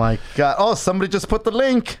 bro. Oh, my God. Oh, somebody just put the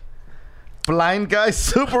link. Blind guy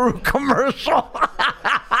Subaru commercial.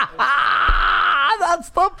 That's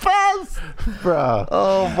the best. Bro.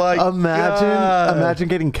 Oh, my God. Imagine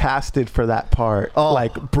getting casted for that part. Oh.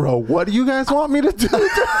 Like, bro, what do you guys want me to do?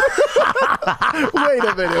 Wait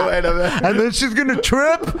a minute. And then she's going to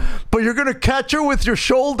trip, but you're going to catch her with your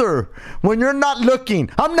shoulder when you're not looking.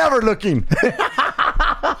 I'm never looking.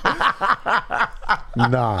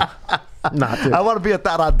 Nah, dude. I want to be at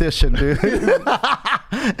that audition, dude.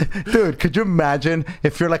 Dude, could you imagine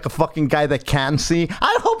if you're like a fucking guy that can see?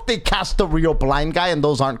 I hope they cast a real blind guy and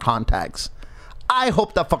those aren't contacts. I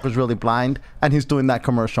hope that fucker's really blind and he's doing that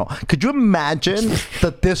commercial. Could you imagine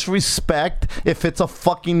the disrespect if it's a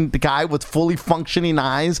fucking guy with fully functioning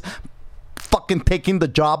eyes fucking taking the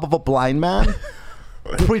job of a blind man?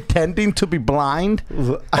 pretending to be blind.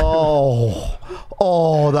 Oh,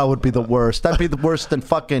 that would be the worst. That'd be the worse than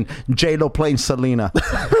fucking J-Lo playing Selena.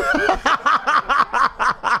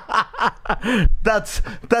 That's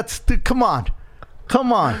dude, come on.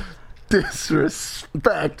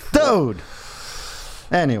 Disrespect, Dude.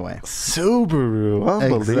 Anyway, Subaru,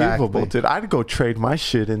 unbelievable, Exactly. dude. I'd go trade my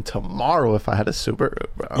shit in tomorrow if I had a Subaru,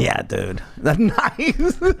 bro. yeah, dude. That's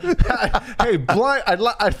nice. Hey, blind.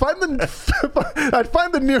 I'd find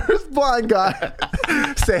the nearest blind guy.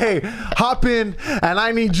 Say, hey, hop in, and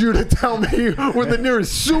I need you to tell me where the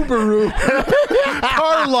nearest Subaru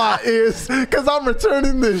car lot is, because I'm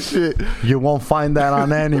returning this shit. You won't find that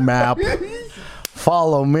on any map.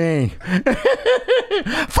 Follow me.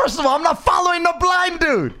 First of all, I'm not following no blind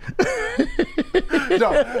dude.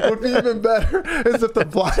 No, what would be even better is if the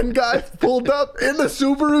blind guy pulled up in the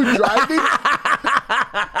Subaru driving,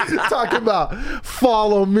 talking about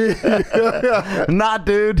follow me. Nah,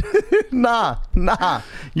 dude. Nah.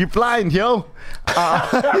 You blind, yo.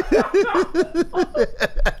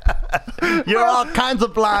 You're all kinds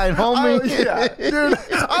of blind, homie. Oh, yeah, dude.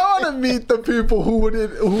 I want to meet the people who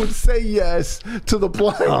would say yes to the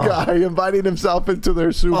blind guy inviting himself into their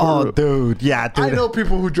Subaru. Oh, dude. Yeah, dude. I know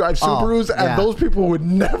people who drive Subarus, yeah. and those people would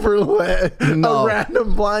never let a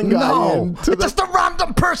random blind guy into it's just a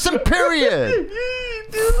random person, period.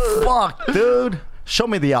 Fuck, dude. Show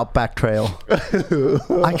me the Outback Trail.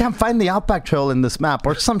 I can't find the Outback Trail in this map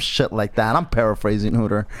or some shit like that. I'm paraphrasing,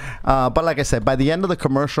 Hooter. But like I said, by the end of the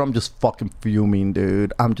commercial, I'm just fucking fuming,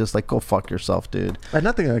 dude. I'm just like, go fuck yourself, dude. And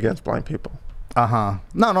nothing against blind people. No,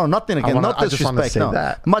 nothing again. No I just wanna disrespect. say No.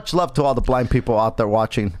 that. Much love to all the blind people out there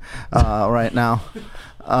watching right now.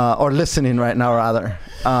 Or listening right now, rather.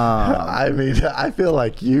 I mean, I feel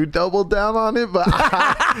like you doubled down on it, but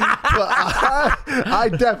I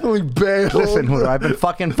definitely bailed. Listen, Hooter, I've been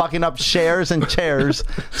fucking up shares and chairs,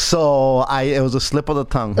 so it was a slip of the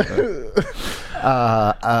tongue.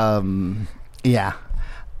 Yeah,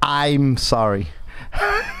 I'm sorry.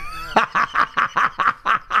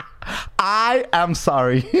 I am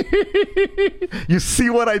sorry. You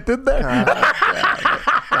see what I did there?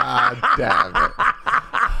 God damn it.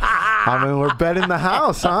 I mean, we're betting the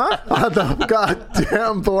house, huh? The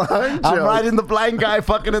goddamn blind joke. I'm riding the blind guy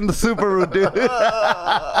fucking in the Subaru, dude.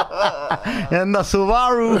 And the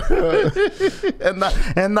Subaru. and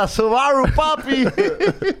the Subaru, Papi.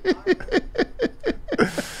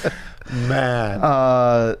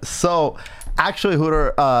 Man. So, actually,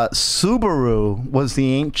 Hooter, Subaru was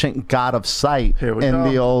the ancient god of sight Here we in go.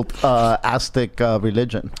 the old Aztec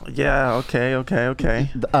religion. Yeah, okay.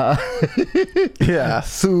 Yeah.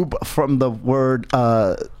 Sub from the word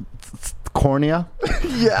cornea.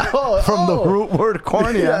 Yeah. From the root word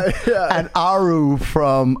cornea. Yeah. And Aru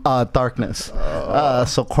from darkness.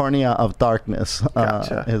 So cornea of darkness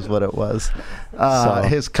Gotcha. is what it was. So-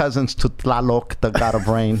 His cousins to Tlaloc, the god of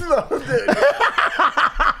rain.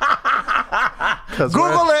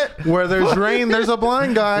 Google it. Where there's rain, there's a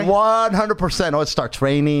blind guy. 100%. Oh, it starts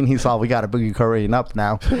raining. He's all, we got to boogie Korean up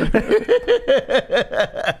now.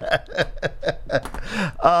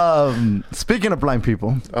 Speaking of blind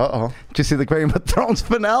people, Uh-oh. did you see the Game of Thrones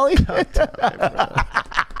finale?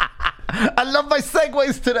 I love my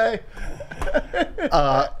segues today.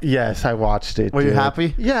 Yes, I watched it. Were you dude.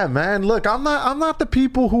 happy? Yeah, man. Look, I'm not the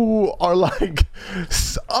people who are like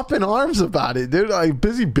up in arms about it, dude. Like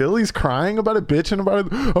Busy Billy's crying about it, bitching about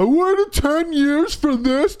it. I waited 10 years for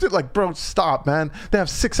this. Dude. Like, bro, stop, man. They have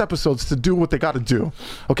 6 episodes to do what they got to do.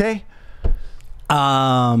 Okay.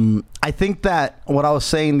 I think that what I was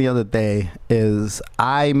saying the other day is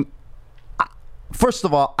first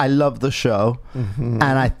of all, I love the show, and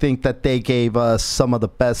I think that they gave us some of the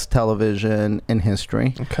best television in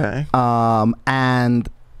history. Okay. And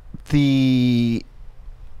I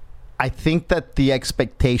think that the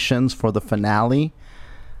expectations for the finale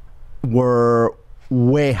were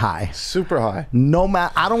way high. Super high. No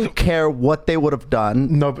matter, I don't care what they would have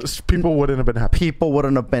done. No, but people wouldn't have been happy. People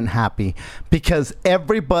wouldn't have been happy because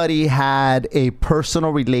everybody had a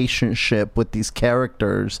personal relationship with these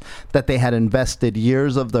characters that they had invested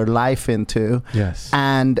years of their life into. Yes.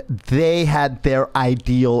 And they had their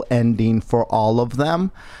ideal ending for all of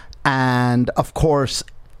them. And of course,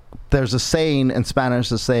 there's a saying in Spanish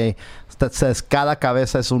that says cada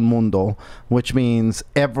cabeza es un mundo, which means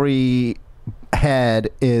every brain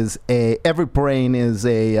is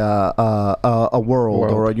a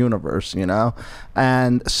world or a universe, you know.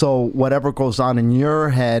 And so whatever goes on in your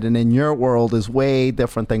head and in your world is way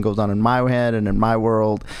different than goes on in my head and in my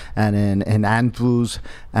world and in Andrew's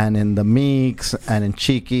and in the Meeks and in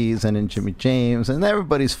Cheeky's and in Jimmy James and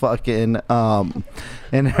everybody's fucking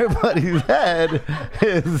in everybody's head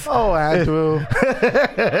is Andrew.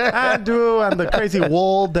 Andrew and the crazy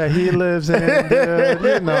world that he lives in, dude.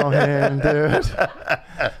 You know him, dude.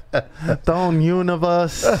 The own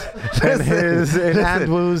universe in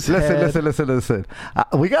Andrew's head. Listen.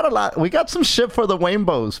 We got some shit for the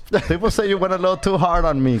Rainbows. People say you went a little too hard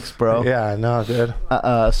on Meeks, bro. Yeah, I know, dude.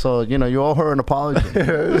 So you owe her an apology.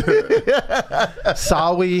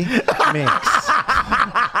 Sorry, Mix.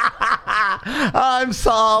 I'm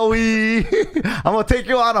sorry. I'm gonna take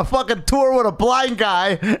you on a fucking tour with a blind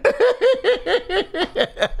guy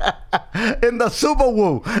in the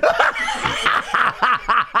Subaru.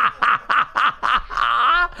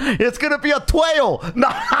 It's gonna be a twale. No,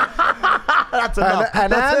 that's enough.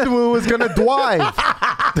 And Andrew is gonna drive.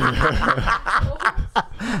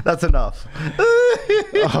 That's enough.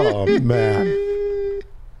 Oh man.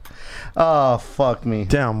 Oh fuck me.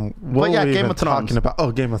 Damn. What But yeah, were we Game even of Thrones. talking about?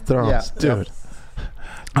 Oh, Game of Thrones, Yeah, dude.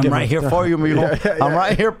 I'm Game right of here Thrones. for you, mijo. Yeah. I'm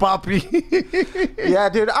right here, Papi. Yeah,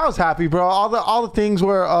 dude, I was happy, bro. All the things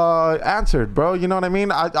were answered, bro. You know what I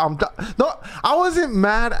mean? I wasn't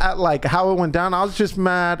mad at like how it went down. I was just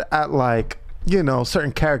mad at like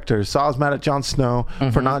certain characters. So I was mad at Jon Snow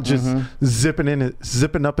for not just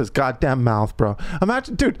zipping up his goddamn mouth, bro.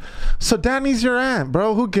 Imagine, dude. So Dany's your aunt,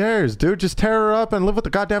 bro. Who cares, dude? Just tear her up and live with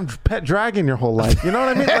the goddamn pet dragon your whole life. You know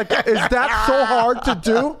what I mean? Like, is that so hard to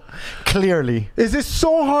do? Clearly. Is it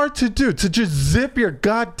so hard to do to just zip your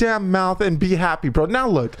goddamn mouth and be happy, bro? Now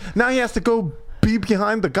look, now he has to go be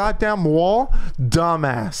behind the goddamn wall,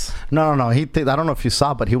 dumbass. No. I don't know if you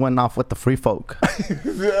saw, but he went off with the free folk. Yeah.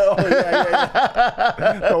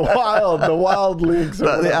 The wild leagues.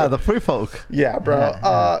 The free folk. Yeah, bro.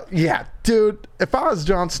 Yeah, dude. If I was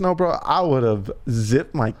Jon Snow, bro, I would have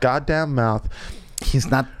zipped my goddamn mouth. He's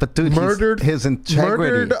not, but dude, Murdered his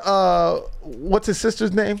integrity. Murdered. What's his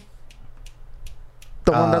sister's name?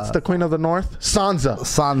 The one that's the Queen of the North?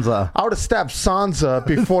 Sansa. I would have stabbed Sansa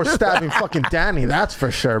before stabbing fucking Dany. That's for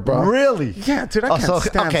sure, bro. Really? Yeah, dude, I can't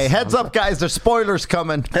stand okay, heads up, guys. There's spoilers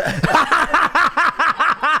coming.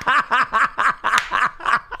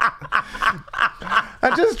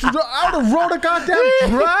 I would have rode a goddamn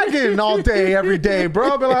dragon all day, every day,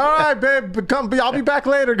 bro. Be like, all right, babe, I'll be back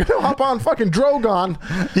later. Gonna hop on fucking Drogon.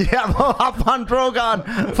 Yeah, we'll hop on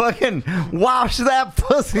Drogon. Fucking wash that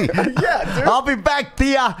pussy. Yeah, dude. I'll be back,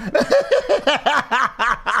 Tia.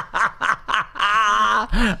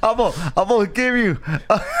 I'm gonna give you.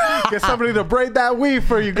 Get somebody to braid that weave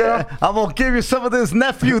for you, girl. I'm gonna give you some of this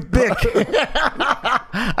nephew dick.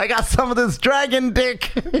 I got some of this dragon dick.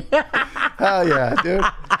 Hell yeah, dude.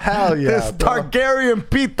 Hell yeah, This bro. Targaryen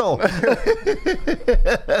pito.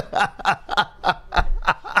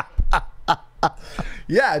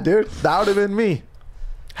 Yeah, dude. That would have been me.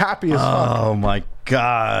 Happy as fuck. Oh my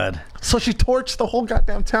god. So she torched the whole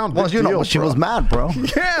goddamn town. Well, Big deal, she bro. was mad, bro.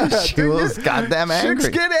 Yeah, She dude, was goddamn angry. Chicks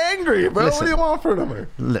get angry, bro. Listen. What do you want from her?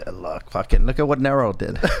 Look at what Nero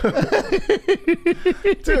did.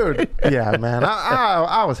 Dude. Yeah, man.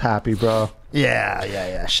 I was happy, bro.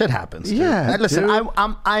 Yeah. Shit happens. Dude. Yeah, Listen, dude.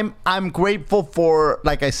 I'm grateful for,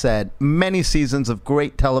 like I said, many seasons of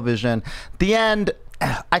great television. The end,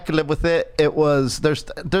 I could live with it. It was there's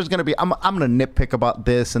gonna be I'm gonna nitpick about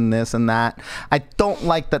this and this and that. I don't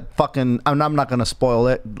like that fucking. I'm not gonna spoil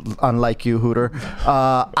it. Unlike you, Hooter,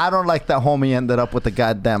 I don't like that homie ended up with the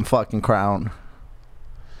goddamn fucking crown.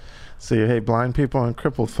 So you hate blind people and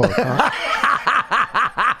crippled folk, huh?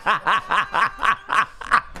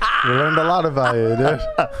 We learned a lot about you, dude.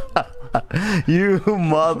 You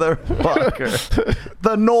motherfucker.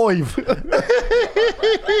 The Noive.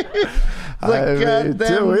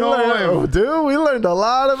 Dude, we learned a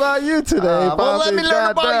lot about you today. Well, let me learn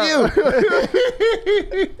about you.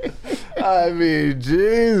 I mean,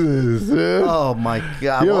 Jesus, dude. Oh my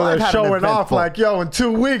god. You Well, were I've had an showing off eventful- like, yo, in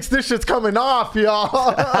 2 weeks, this shit's coming off,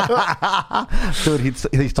 y'all. Dude, he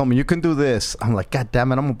told me you can do this. I'm like, god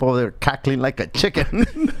damn it, I'm gonna go over there cackling like a chicken.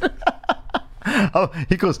 Oh,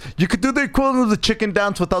 he goes, you could do the equivalent of the chicken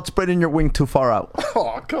dance without spreading your wing too far out.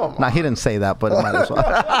 Oh, come on. Nah, he didn't say that, but it might as well.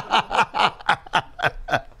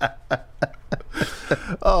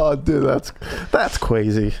 Oh, dude, that's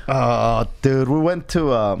crazy. Oh, dude, we went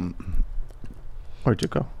to Where'd you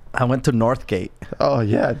go? I went to Northgate. Oh,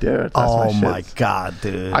 yeah, dude. That's Oh my my shit. god,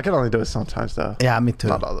 dude. I can only do it sometimes, though. Yeah, me too.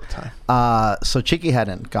 Not all the time. So Cheeky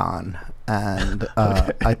hadn't gone, and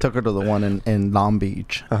I took her to the one in Long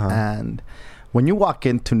Beach. And when you walk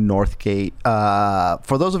into Northgate,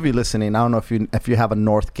 for those of you listening, I don't know if you have a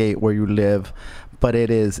Northgate where you live, but it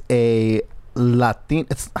is a Latin.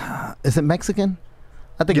 Is it Mexican?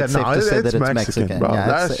 I think it's safe to say that it's Mexican. Bro. Yeah,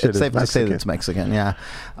 That shit it's is safe to say that it's Mexican. Yeah,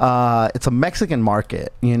 it's a Mexican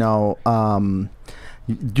market. You know,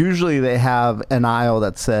 usually they have an aisle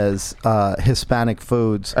that says Hispanic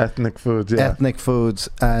foods, ethnic foods, yeah. ethnic foods,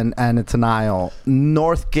 and it's an aisle.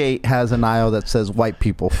 Northgate has an aisle that says white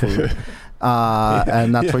people food.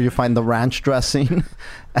 And that's where you find the ranch dressing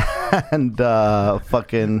and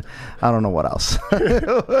fucking I don't know what else.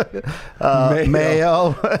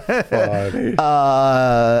 Mayo. Funny.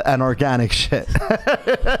 And organic shit.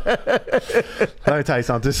 Let me tell you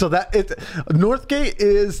something. So Northgate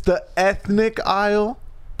is the ethnic aisle,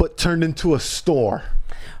 but turned into a store.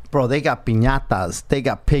 Bro, they got piñatas, they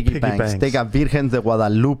got piggy banks, they got Virgens de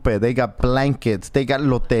Guadalupe, they got blankets, they got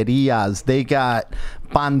loterias, they got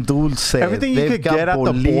pan dulce. Everything you could get at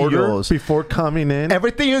the border before coming in.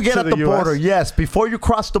 Everything you get at the border, yes. Before you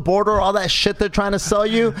cross the border, all that shit they're trying to sell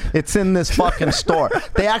you, it's in this fucking store.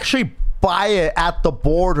 They actually buy it at the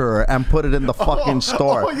border and put it in the fucking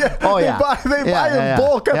store. Oh yeah. They buy in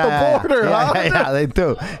bulk at the border. Yeah, they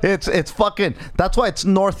do. It's fucking. That's why it's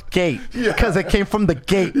Northgate, because it came from the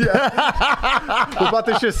gate. We bought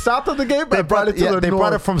this shit south of the gate, but they brought it to the north. They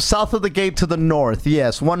brought it from south of the gate to the north.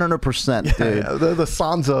 Yes, 100%, dude. Yeah, they're the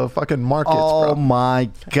Sansa fucking markets, bro. Oh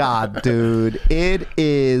my god, dude! It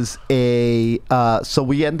is a. So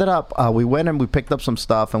we ended up. We went and we picked up some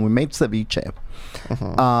stuff and we made ceviche.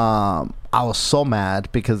 I was so mad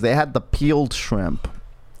because they had the peeled shrimp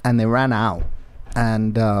and they ran out,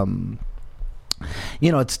 and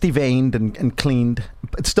you know, it's deveined and cleaned.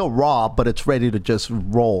 It's still raw, but it's ready to just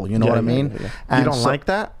roll. You know what I mean? Yeah. And you don't like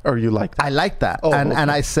that, or you like that? I like that.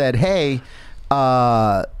 And I said, hey,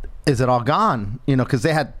 is it all gone? You know, because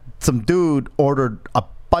they had some dude ordered a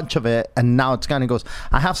bunch of it and now it's gone. He goes,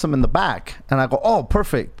 I have some in the back. And I go, oh,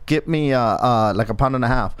 perfect, get me like a pound and a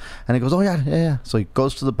half. And he goes, oh yeah. So he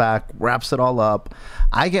goes to the back, wraps it all up.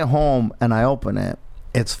 I get home and I open it.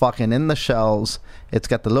 It's fucking in the shells. It's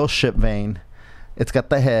got the little ship vein. It's got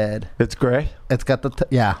the head. It's gray. It's got the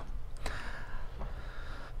yeah,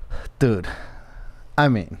 dude. I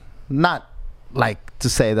mean, not like to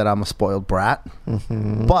say that I'm a spoiled brat,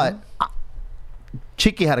 but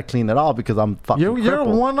Chicky had to clean it all because I'm fucking You're a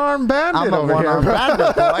one-armed bandit. I'm a one-armed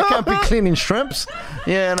bandit, though. I can't be cleaning shrimps.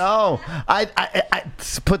 You know, I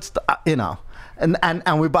put you know,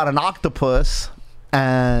 and we bought an octopus.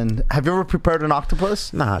 And have you ever prepared an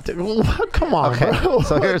octopus? Nah, dude. Come on, okay, bro.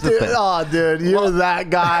 So here's the thing. Oh, dude, you're that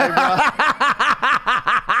guy, bro.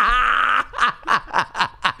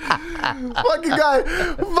 Fucking guy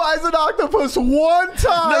buys an octopus one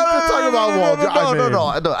time to talk about Walt. No.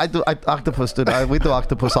 I do octopus, dude. We do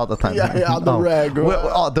octopus all the time. Yeah, on the reg. We're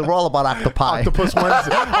all about octopi. Octopus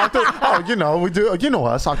Wednesday. Oh, you know, we do. You know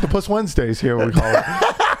us, Octopus Wednesdays here. We call it.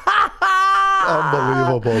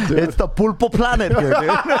 Unbelievable, dude. It's the Pulpo planet here, dude.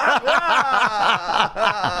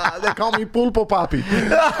 They call me Pulpo Papi.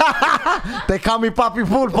 They call me Papi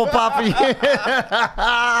Pulpo Papi.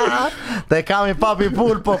 They call me Papi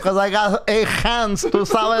Pulpo because I got 8 hands. Tu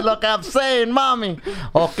sabes lo que I'm saying, mommy.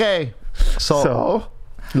 Okay. So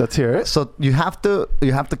let's hear it. So you have to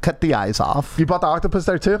cut the eyes off. You bought the octopus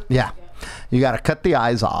there too? Yeah. You got to cut the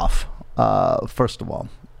eyes off, first of all.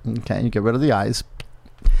 Okay. You get rid of the eyes.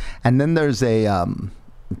 And then there's a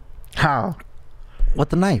how?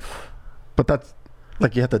 With the knife. But that's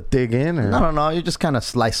like you have to dig in, or no. You just kind of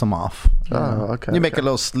slice them off. Oh, okay. You make a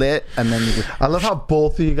little slit, and then I love how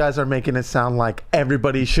both of you guys are making it sound like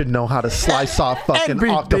everybody should know how to slice off fucking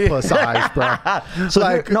octopus eyes, bro.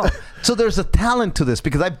 So so there's a talent to this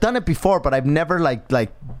because I've done it before, but I've never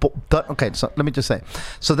done. Okay, so let me just say.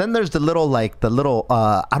 So then there's the little I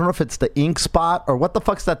don't know if it's the ink spot or what the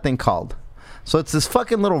fuck's that thing called. So it's this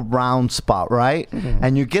fucking little round spot, right?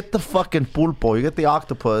 And you get the fucking pulpo, you get the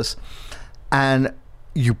octopus, and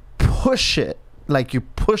you push it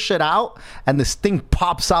out, and this thing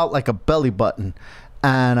pops out like a belly button.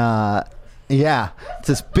 And yeah, it's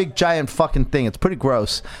this big giant fucking thing. It's pretty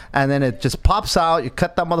gross. And then it just pops out. You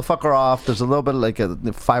cut that motherfucker off. There's a little bit of like a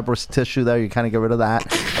fibrous tissue there. You kind of get rid of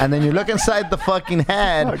that. And then you look inside the fucking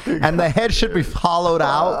head, and the head should be hollowed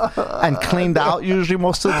out and cleaned out. Usually,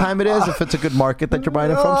 most of the time it is, if it's a good market that you're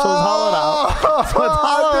buying it from. So it's hollowed out. So it's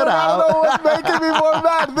hollowed out. I don't know what's making me more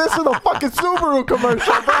mad. This is a fucking Subaru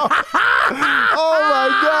commercial, bro. Oh my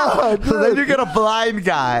god. So then you get a blind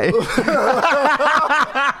guy.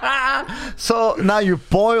 So now you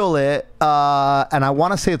boil it, and I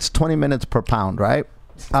want to say it's 20 minutes per pound, right?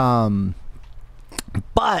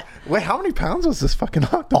 But wait, how many pounds was this fucking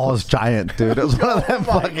octopus? Oh, it was giant, dude. It was one of them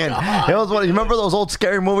fucking. God. It was one. You remember those old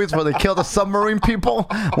scary movies where they kill the submarine people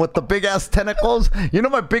with the big ass tentacles? You know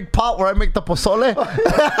my big pot where I make the pozole.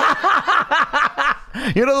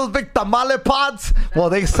 You know those big tamale pods? Well,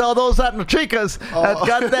 they sell those at Matricas at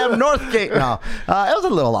goddamn Northgate. No, it was a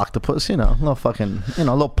little octopus, a little fucking, a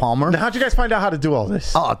little Palmer. Now, how'd you guys find out how to do all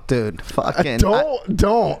this? Oh, dude, fucking.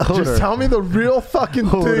 Don't. Hooter. Just tell me the real fucking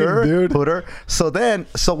thing, dude. Hooter. So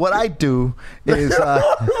what I do is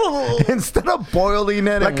instead of boiling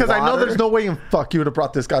it, Like, because I know there's no way in fuck you would have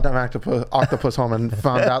brought this goddamn octopus home and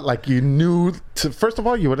found out, like, you knew. First of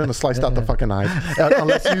all, you wouldn't have sliced out the fucking knife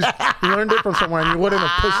unless you learned it from somewhere, and you wouldn't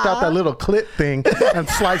have pushed out that little clit thing and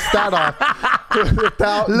sliced that off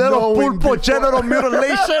without little knowing pulpo before. genital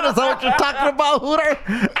mutilation. Is that what you're talking about, Hooter?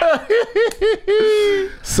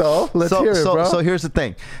 So let's hear it, bro. So here's the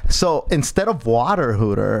thing. So instead of water,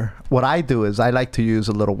 Hooter, what I do is I like to use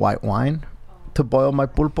a little white wine to boil my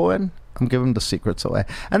pulpo in. I'm giving the secrets away,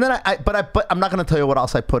 and then but I'm not going to tell you what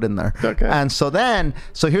else I put in there. Okay. And so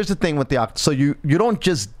here's the thing with the so you don't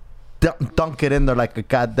just dunk it in there like a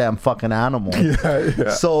goddamn fucking animal.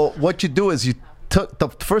 Yeah. So what you do is you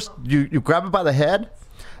grab it by the head,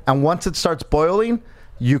 and once it starts boiling,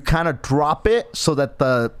 you kind of drop it so that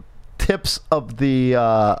the tips of the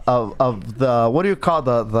of the what do you call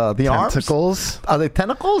the Tentacles? arms? Are they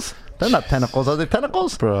tentacles? They're not tentacles. Are they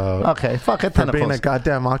tentacles? Bro. Okay, fuck it, For tentacles. being a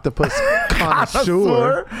goddamn octopus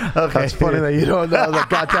connoisseur. Okay. That's funny that you don't know the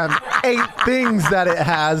goddamn 8 things that it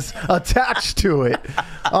has attached to it.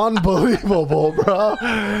 Unbelievable, bro.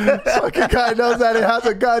 Fucking guy knows that it has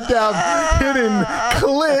a goddamn hidden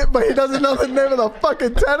clip, but he doesn't know the name of the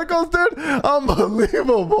fucking tentacles, dude.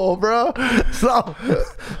 Unbelievable, bro. So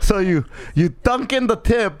you dunk in the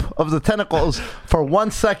tip of the tentacles for 1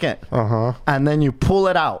 second, and then you pull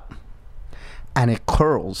it out. And it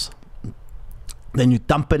curls. Then you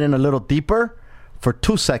dump it in a little deeper for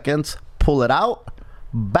 2 seconds, pull it out,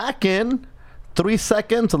 back in, 3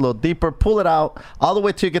 seconds, a little deeper, pull it out, all the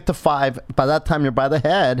way till you get to 5. By that time, you're by the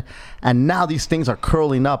head, and now these things are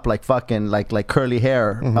curling up like fucking like curly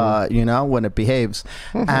hair, when it behaves,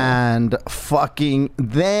 and fucking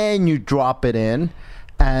then you drop it in,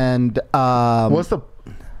 and what's the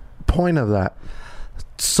point of that?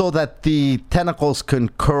 So that the tentacles can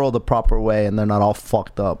curl the proper way and they're not all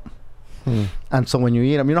fucked up. And so when you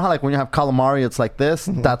eat them, you know how like when you have calamari, it's like this?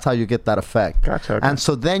 That's how you get that effect. Gotcha. Okay. And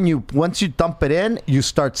so then once you dump it in, you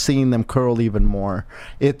start seeing them curl even more.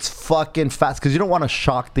 It's fucking fast because you don't want to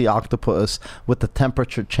shock the octopus with the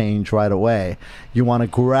temperature change right away. You want to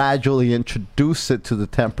gradually introduce it to the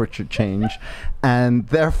temperature change. And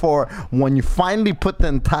therefore, when you finally put the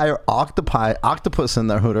entire octopus in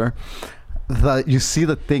there, Hooter, you see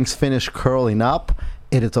the things finish curling up.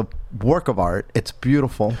 It is a work of art. It's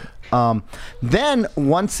beautiful. Then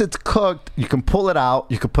once it's cooked, you can pull it out.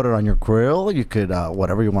 You could put it on your grill. You could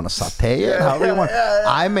whatever you want to saute it, however you want.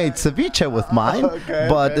 I made ceviche with mine,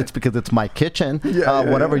 but it's because it's my kitchen.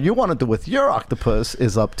 Whatever you want to do with your octopus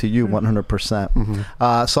is up to you,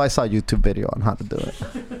 100%. So I saw a YouTube video on how to do it.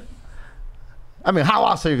 I mean, how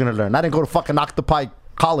else are you gonna learn? I didn't go to fucking octopi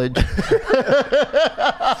college.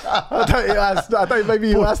 I thought maybe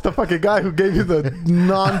you asked the fucking guy who gave you the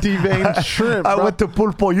non-deveined shrimp. I bro. went to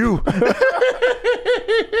Pulpo U.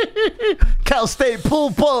 Cal State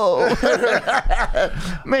Pulpo.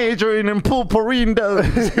 Majoring in pulporindos.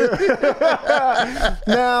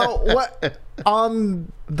 Now, what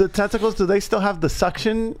on the tentacles? Do they still have the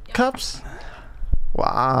suction cups?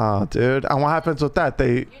 Wow, dude. And what happens with that?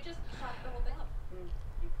 They You just chop the whole thing up and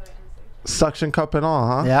you put it in the ceviche. suction cup and all,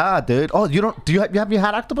 huh? Yeah, dude. Oh, have you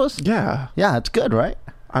had octopus? Yeah. Yeah, it's good, right?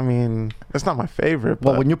 I mean, it's not my favorite.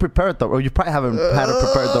 Well, but when you prepare it, you probably haven't had it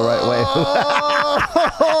prepared the right way.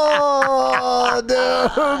 Oh, dude.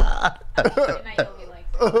 And I know he likes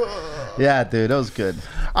it. Yeah, dude, that was good.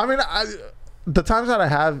 I mean, the times that I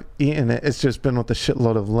have eaten it, it's just been with a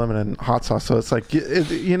shitload of lemon and hot sauce. So it's like,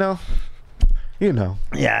 you know.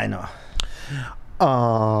 Yeah, I know.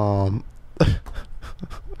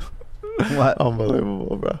 What?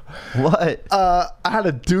 Unbelievable, bro. What? I had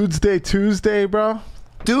a Dude's Day Tuesday, bro.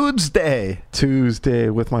 Dude's Day.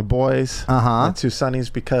 Tuesday with my boys, my 2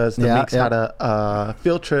 sonnies, because the Meeks had a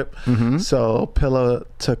field trip. So Pilla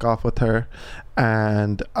took off with her,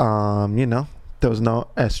 and there was no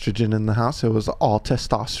estrogen in the house. It was all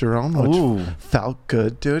testosterone, which felt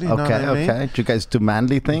good, dude. You know what I mean? Did you guys do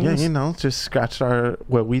manly things? Yeah, just scratched our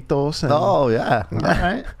huevitos. And Oh, yeah. All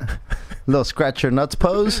right. Little scratch your nuts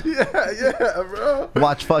pose. yeah, bro.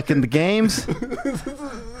 Watch fucking the games.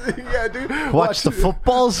 Yeah, dude. Watch the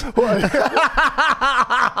footballs.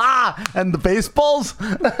 And the baseballs. We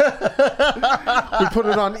put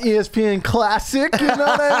it on ESPN Classic. You know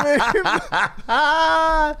what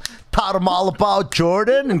I mean? Taught him all about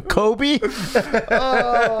Jordan and Kobe.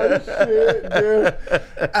 Oh shit, dude.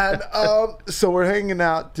 And so we're hanging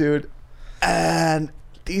out, dude, and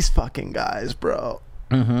these fucking guys, bro,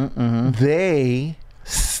 they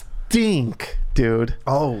stink, dude.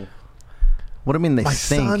 Oh, what do you mean they My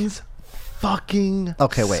stink? son's fucking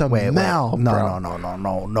Okay, wait. smell, bro.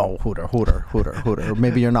 No, Hooter.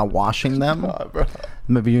 Maybe you're not washing them. Bro.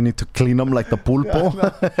 Maybe you need to clean them like the pulpo.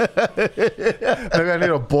 Maybe I need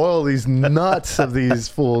to boil these nuts of these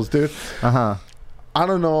fools, dude. I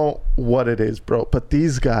don't know what it is, bro, but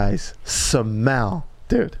these guys smell,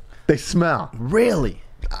 dude. They smell. Really?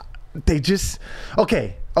 They just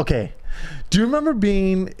okay. Do you remember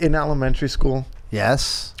being in elementary school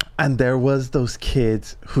Yes. and there was those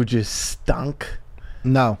kids who just stunk?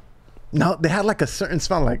 No. No, they had like a certain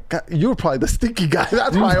smell. Like, God, you were probably the stinky guy.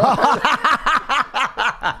 That's why.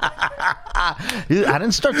 I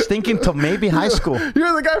didn't start stinking till maybe high school.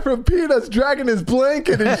 You're the guy from Peanuts dragging his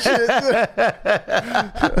blanket and shit.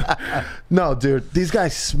 No, dude, these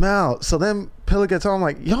guys smell. So then Pillow gets home,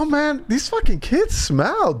 like, yo, man, these fucking kids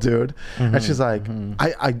smell, dude. And she's like,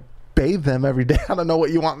 I bathe them every day. I don't know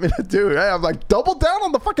what you want me to do. Hey, I'm like, double down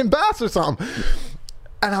on the fucking baths or something.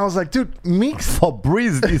 And I was like, dude, Meeks.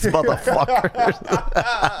 Febreze these motherfuckers.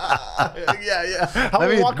 Yeah. How do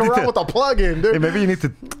we walk around with a plug in, dude? Hey, maybe you need to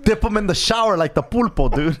dip them in the shower like the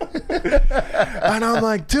pulpo, dude. And I'm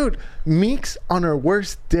like, dude, Meeks on her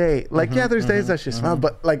worst day. Like, yeah, there's days that she smells,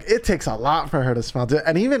 but like, it takes a lot for her to smell, dude.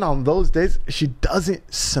 And even on those days, she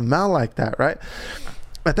doesn't smell like that, right?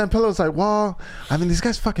 But then Pillow's like, well, I mean, these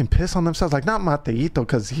guys fucking piss on themselves. Like, not Mateito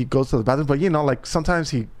because he goes to the bathroom, but you know, like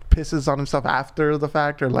sometimes he pisses on himself after the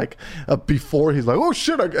fact or like before he's like, oh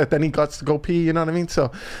shit, and then he gets to go pee, you know what I mean?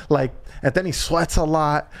 So like, and then he sweats a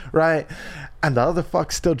lot, right? And the other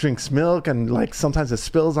fuck still drinks milk and like sometimes it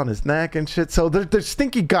spills on his neck and shit. So they're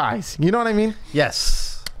stinky guys, you know what I mean?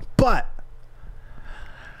 Yes. But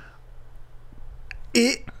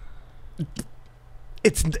it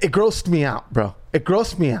grossed me out, bro. It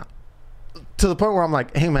grossed me out to the point where I'm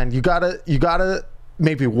like, hey man, you gotta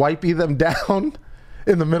maybe wipey them down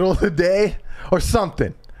in the middle of the day or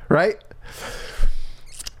something, right?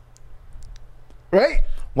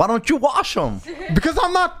 Why don't you wash them? Because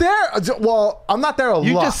I'm not there. Well, I'm not there a lot.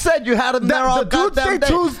 You just said you had them there all the goddamn day.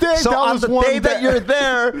 Tuesday, so that on was the one day that day. you're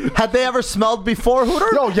there, had they ever smelled before, Hooter?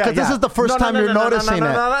 No, yeah, Because this is the first time you're noticing it.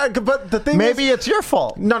 No, but the thing Maybe is, it's your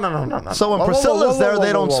fault. No. So when Priscilla's there,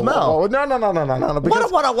 they don't smell. No.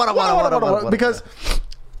 Because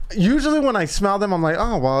usually when I smell them, I'm like,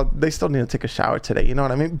 oh well, they still need to take a shower today. You know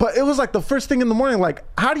what I mean? But it was like the first thing in the morning. Like,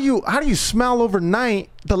 how do you smell overnight?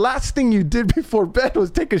 The last thing you did before bed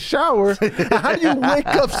was take a shower. How do you wake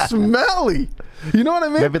up smelly? You know what I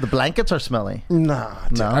mean? Maybe the blankets are smelly. Nah,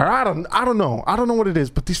 dude, No? or I don't know. I don't know what it is,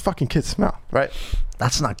 but these fucking kids smell, right?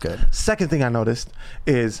 That's not good. Second thing I noticed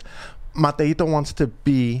is Mateito wants to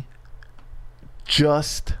be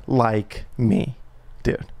just like me,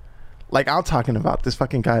 dude. Like, I'm talking about this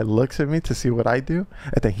fucking guy looks at me to see what I do,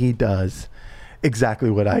 and then he does exactly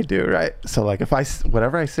what I do, right? So, like,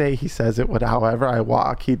 whatever I say, he says it. However I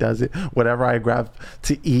walk, he does it. Whatever I grab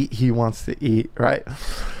to eat, he wants to eat, right?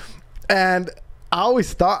 And I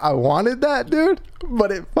always thought I wanted that, dude,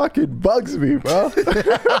 but it fucking bugs me, bro.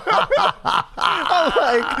 I'm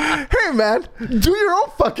like, hey, man, do your own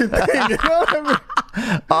fucking thing. You know what I mean?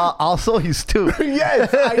 Also, he's two.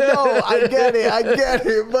 Yes, I know. I get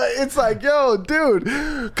it. But it's like, yo, dude.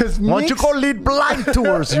 Because Why don't you go lead blind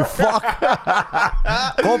tours, you fuck?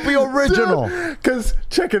 Go be original. Because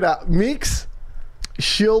check it out. Meeks,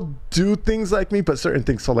 she'll do things like me, but certain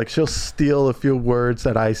things. So, like, she'll steal a few words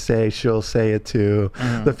that I say. She'll say it too.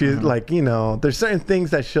 Like, you know, there's certain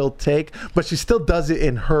things that she'll take, but she still does it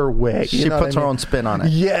in her way. She puts her own spin on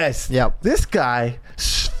it. Yes. Yep. This guy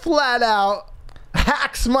flat out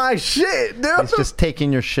hacks my shit, dude. He's just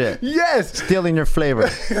taking your shit. Yes. Stealing your flavor.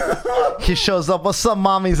 He shows up with some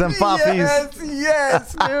mommies and poppies.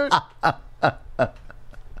 Yes, dude.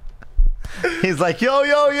 He's like,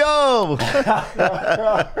 yo.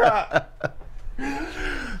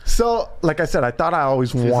 So, like I said, I thought I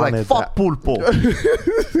always He's wanted like, fuck that. pulpo.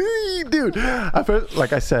 Dude,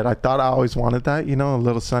 like I said, I thought I always wanted that, you know, a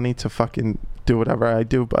little Sunny to fucking do whatever I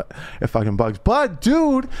do, but it fucking bugs. But,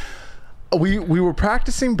 dude, we were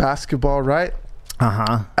practicing basketball, right?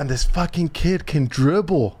 Uh-huh. And this fucking kid can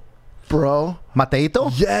dribble, bro.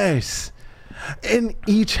 Mateito? Yes. In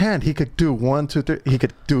each hand, he could do 1, 2, 3. He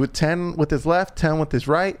could do 10 with his left, 10 with his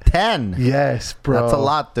right. 10. Yes, bro. That's a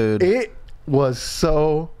lot, dude. It was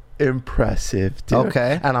so impressive, dude.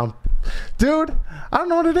 Okay. And I don't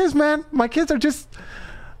know what it is, man. My kids are just,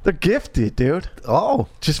 They're gifted, dude. Oh.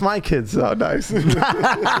 Just my kids, though. Nice.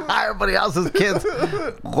 Everybody else's kids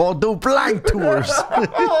go do blind tours.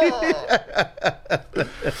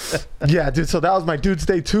 Yeah, dude. So that was my Dude's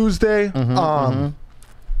Day Tuesday.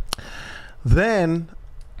 Then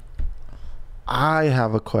I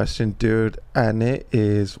have a question, dude, and it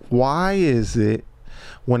is, why is it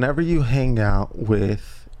whenever you hang out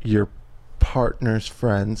with your partner's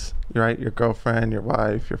friends, right? Your girlfriend, your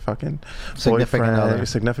wife, your fucking Significant boyfriend, other. your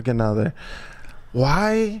significant other.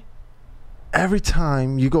 Why every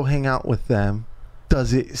time you go hang out with them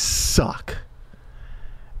does it suck?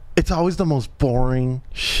 It's always the most boring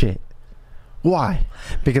shit. Why?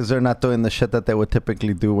 Because they're not doing the shit that they would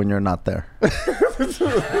typically do when you're not there.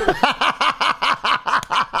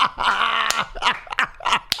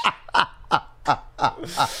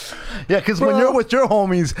 Yeah, because when you're with your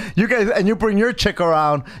homies, you guys, and you bring your chick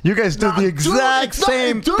around, you guys do the exact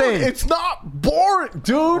same thing. It's not boring,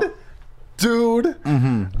 dude.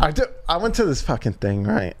 I went to this fucking thing,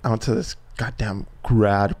 right? I went to this goddamn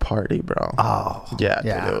grad party, bro. Oh, yeah,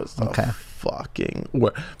 yeah. dude. It was the Okay. fucking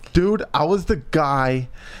dude. I was the guy.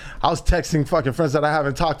 I was texting fucking friends that I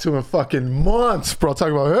haven't talked to in fucking months, bro.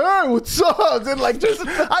 Talking about, hey, what's up? And like, just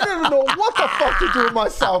I didn't even know what the fuck to do with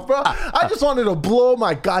myself, bro. I just wanted to blow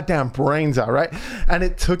my goddamn brains out, right? And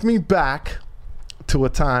it took me back to a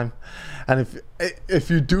time. And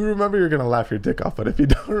if you do remember, you're gonna laugh your dick off. But if you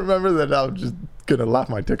don't remember, then I'm just gonna laugh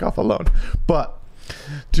my dick off alone. But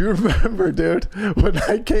do you remember, dude, when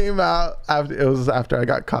I came out, it was after I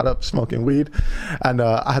got caught up smoking weed, and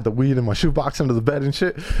I had the weed in my shoebox under the bed and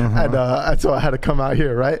shit, and so I had to come out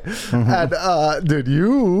here, right? And dude,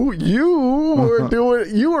 you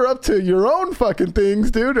were up to your own fucking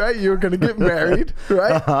things, dude, right? You were gonna get married,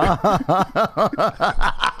 right?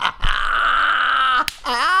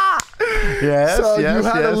 Yes, So yes, you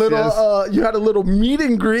had yes, a little, yes. you had a little meet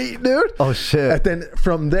and greet, dude. Oh shit! And then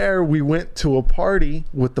from there, we went to a party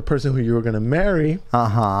with the person who you were gonna marry.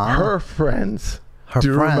 Her friends. Her Do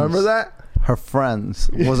you friends. remember that? Her friends.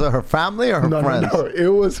 Was it her family or her friends? No, it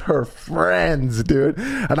was her friends, dude.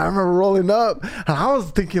 And I remember rolling up, and I was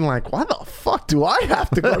thinking, like, why the fuck do I have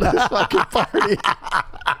to go to this fucking party?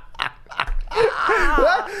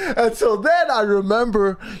 Right? And so then I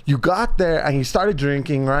remember you got there and you started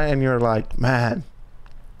drinking, right? And you're like, man,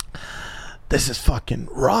 this is fucking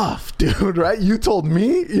rough, dude, right? You told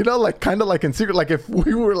me, you know, like kind of like in secret, like if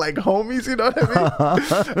we were like homies, you know what I mean?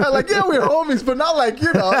 And like, yeah, we're homies, but not like,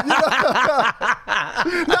 you know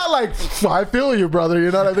not like, I feel you, brother,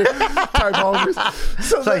 you know what I mean? Type homies.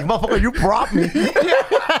 So It's like, motherfucker, you brought me.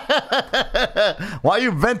 Why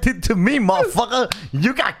you vented to me, motherfucker?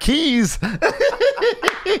 You got keys.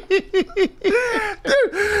 dude,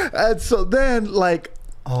 and so then like,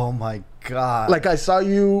 Oh my god. like I saw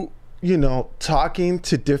you, you know, talking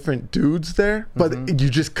to different dudes there, but you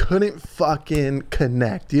just couldn't fucking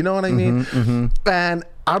connect. You know what I mean? And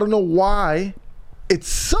I don't know why. It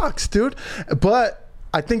sucks, dude. But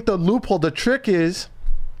I think the loophole, the trick is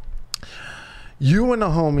you and a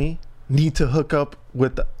homie need to hook up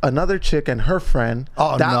with another chick and her friend.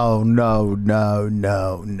 Oh, That- no.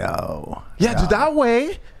 Yeah, dude, that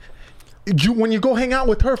way, when you go hang out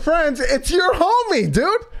with her friends, it's your homie,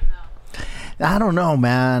 dude. I don't know,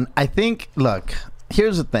 man. I think, look,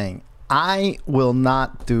 here's the thing. I will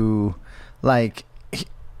not do, like,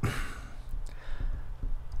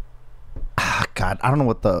 God, I don't know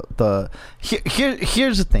what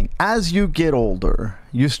here's the thing. As you get older,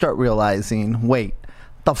 you start realizing, wait,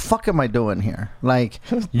 the fuck am I doing here? Like,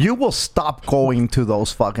 you will stop going to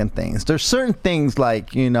those fucking things. There's certain things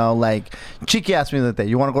like, you know, like Cheeky asked me the other day,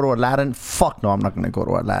 you want to go to Aladdin? Fuck no, I'm not going to go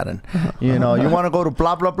to Aladdin. You know, you want to go to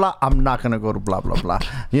blah, blah, blah? I'm not going to go to blah, blah, blah.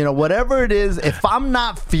 You know, whatever it is, if I'm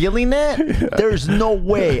not feeling it, there's no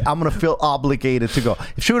way I'm going to feel obligated to go.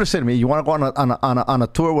 If she would have said to me, you want to go on a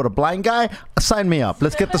tour with a blind guy? Sign me up.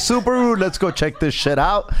 Let's get the Subaru. Let's go check this shit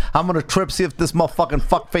out. I'm going to trip, see if this motherfucking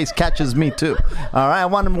fuckface catches me too. All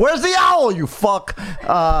right? I want him. Where's the owl, you fuck?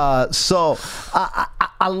 So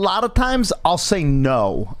a lot of times I'll say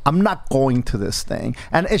no. I'm not going to this thing,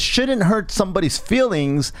 and it shouldn't hurt somebody's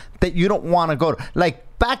feelings that you don't want to go to. Like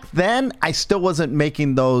back then, I still wasn't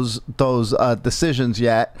making those decisions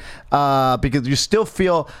yet because you still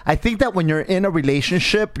feel. I think that when you're in a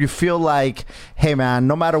relationship, you feel like, hey man,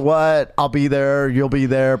 no matter what, I'll be there. You'll be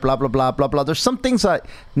there. Blah blah blah blah blah. There's some things like,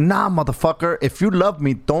 nah, motherfucker. If you love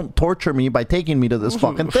me, don't torture me by taking me to this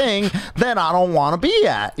fucking thing. Then I don't want to be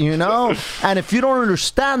at, you know. And if you don't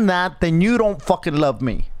understand that, then you don't fucking love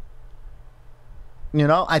me. You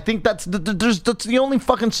know, I think that's the only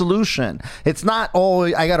fucking solution. It's not, oh,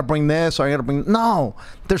 I got to bring this or I got to bring... No,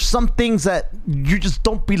 there's some things that you just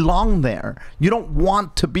don't belong there. You don't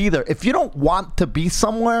want to be there. If you don't want to be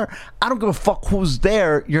somewhere, I don't give a fuck who's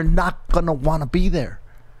there. You're not going to want to be there.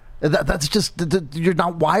 That's just, you're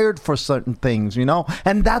not wired for certain things, you know?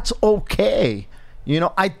 And that's okay. You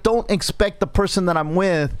know, I don't expect the person that I'm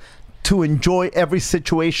with to enjoy every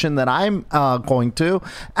situation that I'm going to.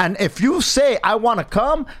 And if you say, I want to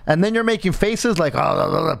come, and then you're making faces like,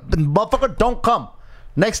 motherfucker, don't come.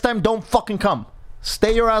 Next time, don't fucking come.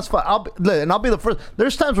 Stay your ass. I'll be the first.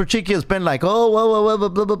 There's times where Cheeky has been like, oh, blah,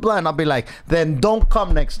 blah, blah, blah. And I'll be like, then don't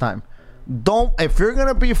come next time. If you're going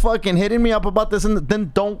to be fucking hitting me up about this,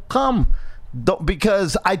 then don't come.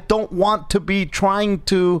 Because I don't want to be trying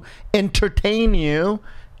to entertain you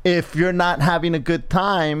if you're not having a good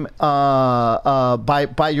time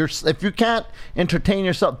if you can't entertain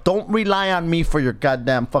yourself, don't rely on me for your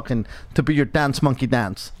goddamn fucking to be your dance monkey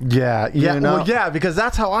dance. Yeah, you know? Well, yeah, because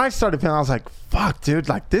that's how I started feeling. I was like, fuck, dude,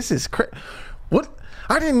 like this is crazy. What?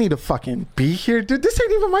 I didn't need to fucking be here, dude. This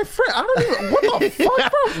ain't even my friend. I don't even. What the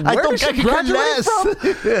fuck, bro? I Where don't did she care graduate less. from?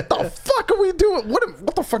 The fuck are we doing?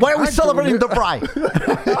 What the fuck? Why are we celebrating the bride?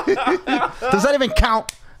 Does that even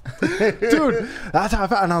count? Dude, that's how I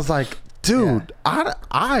felt. And I was like, dude,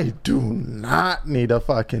 I do not need to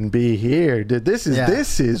fucking be here, dude. This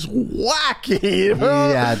is wacky,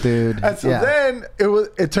 bro. Yeah, dude. And so then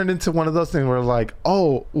it turned into one of those things where like,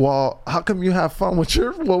 oh, well, how come you have fun with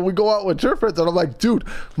we go out with your friends? And I'm like, dude,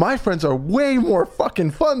 my friends are way more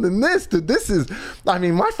fucking fun than this, dude. This is, I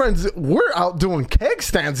mean, my friends, we're out doing keg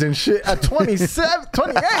stands and shit at 27,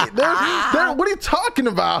 28. What are you talking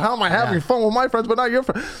about? How am I having fun with my friends but not your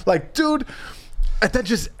friends? Like, dude. And then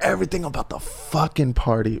just everything about the fucking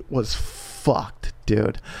party was fucked,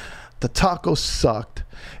 dude. The tacos sucked.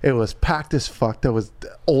 It was packed as fuck. There was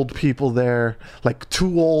old people there, like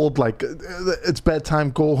too old, like it's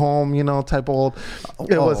bedtime, go home, you know, type of old.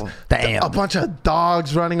 It was a bunch of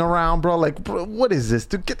dogs running around, bro. Like, bro, what is this,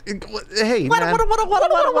 dude? Hey, man.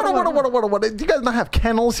 What? Do you guys not have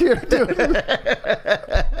kennels here, dude?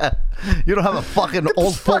 You don't have a fucking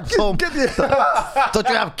old folks home? Don't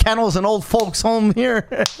you have kennels and old folks home here?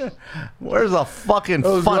 Where's the fucking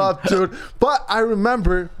fun? Rough, dude. But I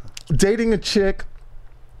remember dating a chick,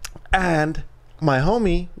 and my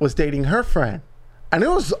homie was dating her friend, and it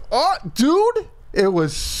was dude, it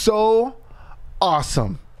was so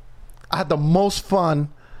awesome. I had the most fun,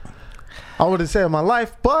 I wouldn't say, in my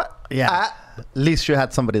life, but at least you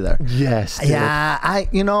had somebody there. Yes, dude. Yeah,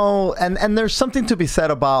 and there's something to be said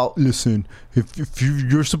about, listen, if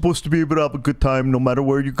you're supposed to be able to have a good time no matter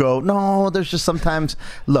where you go. No, there's just sometimes,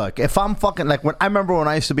 look, if I'm fucking, like, I remember when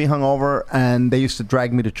I used to be hungover and they used to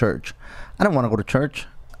drag me to church. I didn't want to go to church.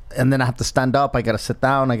 And then I have to stand up. I got to sit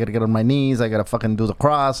down. I got to get on my knees. I got to fucking do the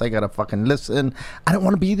cross. I got to fucking listen. I didn't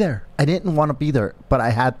want to be there. I didn't want to be there. But I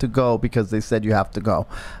had to go because they said you have to go.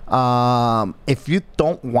 If you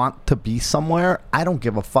don't want to be somewhere, I don't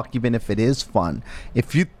give a fuck even if it is fun.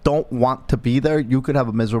 If you don't want to be there, you could have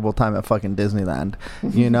a miserable time at fucking Disneyland.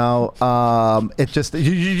 You know? It's just...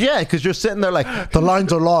 because you're sitting there like, the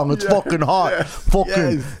lines are long. It's fucking hot.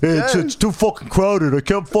 It's too fucking crowded. I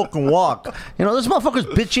can't fucking walk. You know, this motherfucker's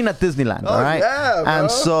bitching at Disneyland, all right? Yeah,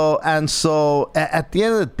 bro. And so at the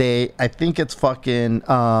end of the day, I think it's fucking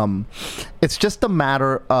it's just a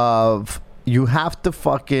matter of you have to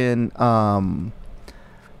fucking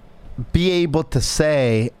be able to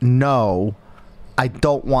say no, I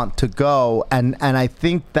don't want to go, and I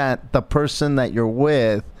think that the person that you're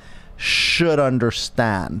with should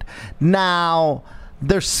understand. Now,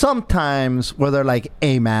 there's sometimes where they're like,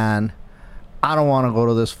 hey man, I don't want to go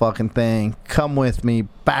to this fucking thing. Come with me.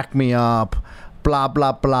 Back me up. Blah,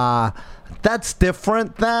 blah, blah. That's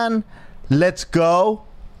different than let's go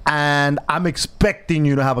and I'm expecting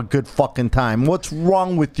you to have a good fucking time. What's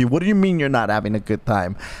wrong with you? What do you mean you're not having a good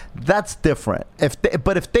time? That's different.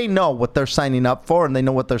 But if they know what they're signing up for and they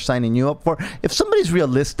know what they're signing you up for, if somebody's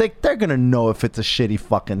realistic, they're going to know if it's a shitty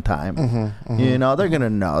fucking time. You know, they're going to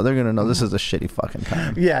know. They're going to know this is a shitty fucking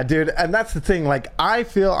time. Yeah, dude. And that's the thing. Like, I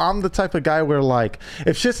feel I'm the type of guy where, like,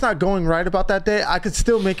 if shit's not going right about that day, I could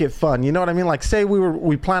still make it fun. You know what I mean? Like, say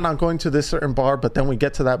we plan on going to this certain bar, but then we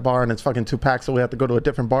get to that bar and it's fucking 2 packs, so we have to go to a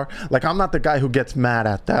different bar. Like, I'm not the guy who gets mad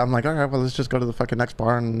at that. I'm like, all right, well, let's just go to the fucking next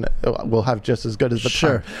bar and we'll have just as good as the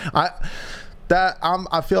time.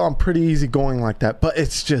 I feel I'm pretty easygoing like that, but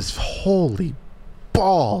it's just holy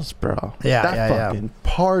balls, bro. That fucking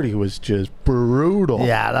party was just brutal.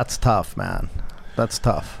 Yeah, that's tough, man. That's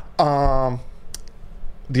tough. The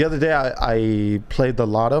other day I played the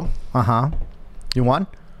lotto. You won?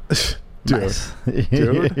 Dude. Nice.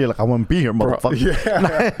 Dude. You're like, I wouldn't be here, Bro, motherfucker.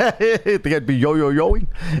 yeah. Think I'd be yo-yo-yoing?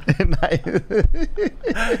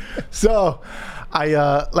 So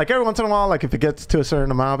I like every once in a while, like if it gets to a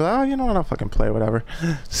certain amount, I'll be like, oh, you know what, I'll fucking play, whatever.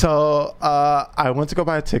 So I went to go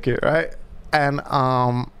buy a ticket, right? And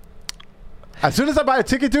as soon as I buy a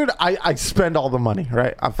ticket, dude, I spend all the money,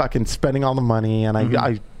 right? I'm fucking spending all the money, and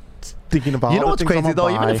I thinking about You know all what's the things crazy, though?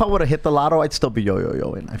 I'm gonna Even if buy. I would have hit the lotto, I'd still be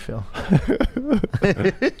yo-yo-yoing, I feel.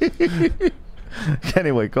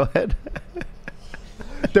 Anyway, go ahead.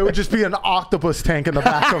 There would just be an octopus tank in the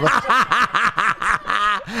back of it.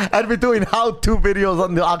 I'd be doing how-to videos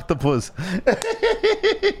on the octopus.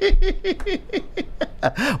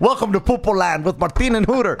 Welcome to Pulpo Land with Martin and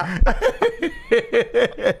Hooter.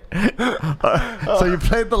 So you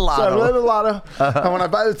played the lotto. So I played the lotto, and when I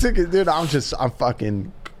buy the ticket, dude,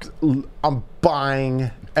 I'm buying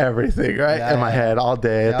everything, right, Yeah, in my head all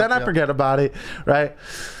day. Yep, Then I yep. forget about it, right?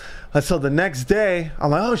 And so the next day, I'm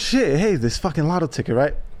like, oh shit, hey, this fucking lotto ticket,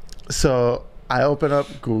 right? So I open up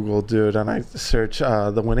Google, dude, and I search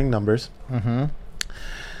the winning numbers. Mm-hmm.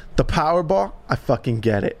 The Powerball, I fucking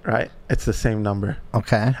get it, right? It's the same number.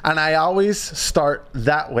 Okay. And I always start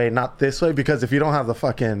that way, not this way, because if you don't have the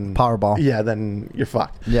fucking Powerball. yeah, then you're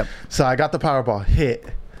fucked. Yep. So I got the Powerball, hit.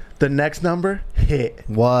 The next number, hit.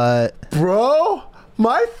 What? Bro,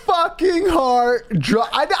 my fucking heart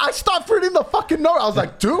dropped. I stopped reading the fucking number. I was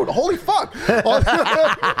like, dude, holy fuck.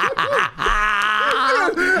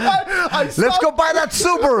 Let's go buy that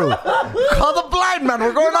Subaru. Call the blind man.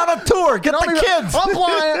 We're going on a tour. Get the kids. I'm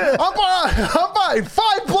buying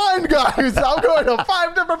 5 blind guys. I'm going to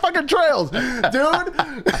 5 different fucking trails.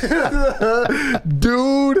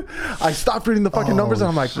 Dude, I stopped reading the fucking numbers and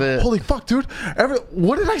I'm like, shit. holy fuck, dude.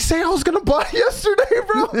 What did I say I was going to buy yesterday,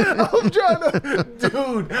 bro? I'm trying to,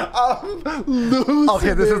 dude, I'm losing.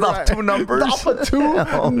 Okay, this it is off 2 numbers. Off of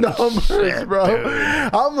 2 numbers, shit, bro. dude.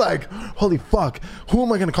 I'm like, holy fuck, who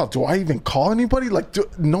am I going to call? Do I even call anybody? Like,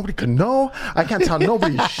 nobody can know. I can't tell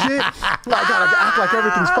nobody shit. I gotta act like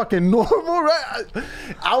everything's fucking normal, right?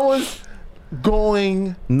 I was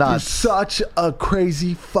going Nuts. through such a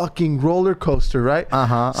crazy fucking roller coaster, right? So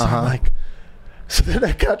I'm like, so then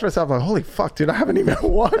I catch myself like, holy fuck, dude, I haven't even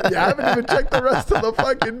won yet. I haven't even checked the rest of the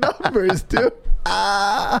fucking numbers, dude. So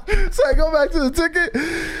I go back to the ticket,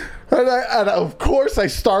 and of course I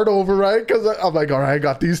start over, right? Because I'm like, all right, I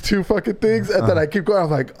got these 2 fucking things, and then I keep going. I'm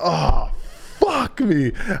like, oh, fuck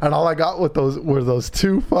me, and all I got with those were those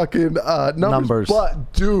 2 fucking numbers.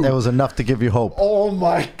 But dude, It was enough to give you hope. oh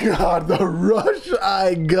my god, the rush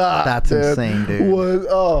I got. That's insane, dude. Was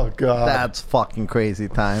oh god. That's fucking crazy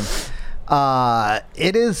time.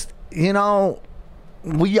 It is,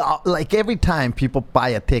 we all, like every time people buy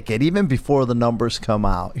a ticket, even before the numbers come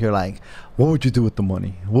out, you're like, what would you do with the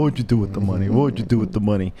money? What would you do with the money? What would you do with the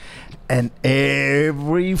money? And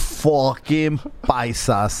every fucking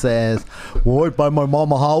paisa says, well, I'd buy my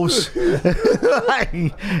mama house. Like,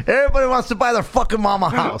 everybody wants to buy their fucking mama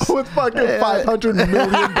house. With fucking $500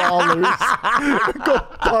 million. Go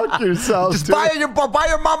fuck yourself, Just dude. buy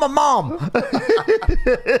your mama mom.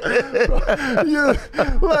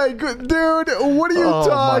 Like, dude, what are you Oh,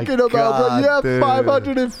 talking my about, bro? You have God,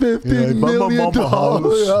 $550 Yeah, buy my million mama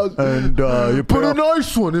house, house. and you Put a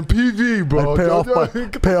nice one in PV, bro. I'd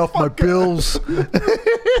Get pay the off my fuck out. bills.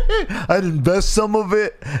 I'd invest some of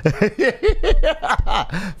it.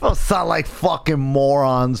 Don't sound like fucking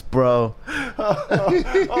morons, bro.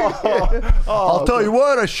 I'll tell you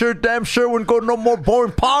what, I damn sure wouldn't go to no more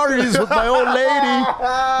boring parties with my old lady.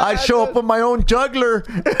 I'd show up with my own juggler.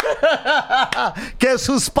 Guess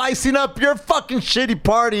who's spicing up your fucking shitty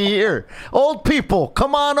party here? Old people,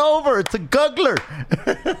 come on over. It's a guggler.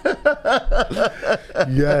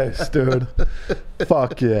 Yes, dude.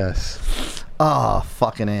 Fuck yes. Oh,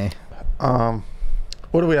 fucking A.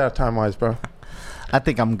 What are we at time-wise, bro? I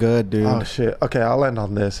think I'm good, dude. Oh, shit. Okay, I'll end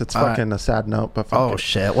on this. It's All fucking a sad note, but fuck Oh, it.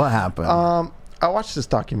 shit. What happened? I watched this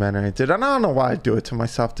documentary, dude, and I don't know why I do it to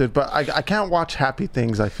myself, dude, but I can't watch happy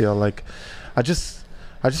things. I feel like I just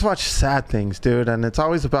watch sad things, dude, and it's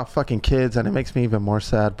always about fucking kids, and it makes me even more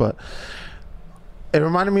sad. But it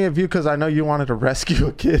reminded me of you because I know you wanted to rescue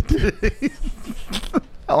a kid, dude.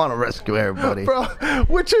 I want to rescue everybody. Bro,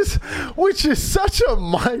 which is such a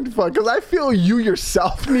mind fuck, because I feel you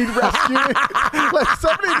yourself need rescuing. Like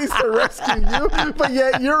somebody needs to rescue you, but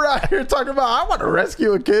yet you're out here talking about I want to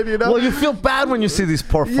rescue a kid, you know? Well, you feel bad when you see these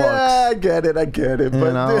poor fucks. Yeah, I get it.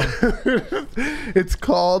 But know? dude, it's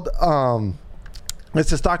called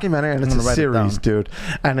it's this documentary and it's a gonna write it down. series, dude,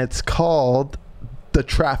 and it's called The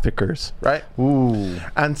Traffickers, right? Ooh.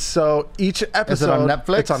 And so each episode... on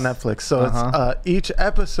Netflix? It's on Netflix. So it's each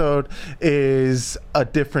episode is a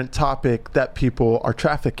different topic that people are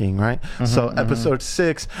trafficking, right? So episode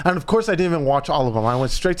 6... And of course, I didn't even watch all of them. I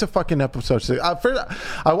went straight to fucking episode 6.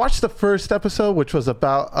 I watched the first episode, which was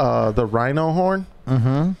about the rhino horn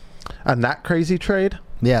and that crazy trade.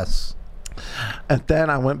 Yes. And then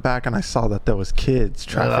I went back and I saw that there was kids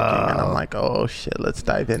trafficking, and I'm like, oh shit, let's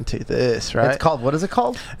dive into this, right? It's called, what is it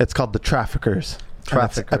called? It's called The Traffickers. And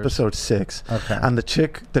it's episode 6. Okay. And the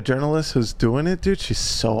chick, the journalist who's doing it, dude, she's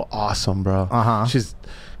so awesome, bro. She's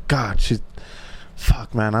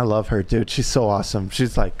fuck, man, I love her, dude. She's so awesome.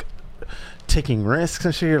 She's like taking risks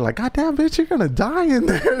and shit. You're like, god damn, bitch, you're gonna die in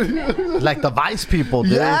there. Like the Vice people,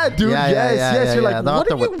 dude. Yeah, dude. Yes. You're like,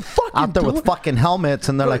 what are you fucking out there doing? with fucking helmets,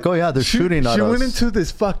 and they're like, oh yeah, they're shooting at us. She went into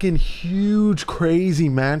this fucking huge, crazy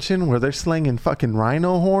mansion where they're slinging fucking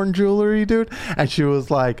rhino horn jewelry, dude. And she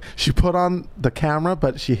was like, she put on the camera,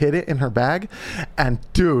 but she hid it in her bag. And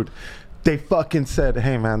dude, they fucking said,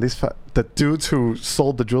 hey man, the dudes who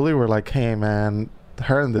sold the jewelry were like, hey man,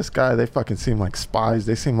 her and this guy, they fucking seem like spies.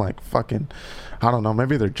 They seem like fucking, I don't know,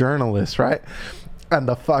 maybe they're journalists, right? And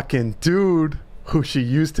the fucking dude who she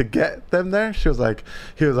used to get them there, he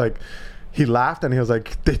laughed and he was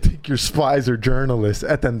like, they think you're spies or journalists.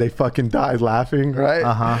 And then they fucking died laughing,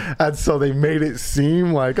 right? And so they made it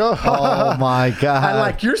seem like, oh my God. And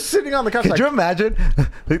like, you're sitting on the couch. Could like, you imagine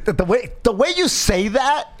the way you say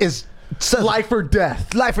that is life or death.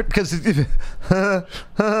 Because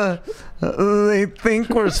they think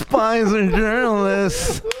we're spies or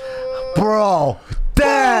journalists. Bro,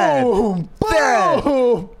 dead. Boom, Dead.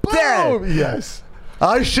 boom, Dead. boom. Yes.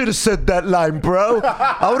 I should have said that line, bro.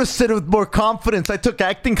 I would have said it with more confidence. I took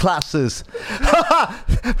acting classes.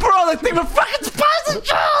 Bro, they think we're fucking spies and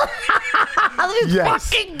journalists. These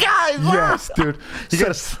fucking guys, bro. Yes, dude. You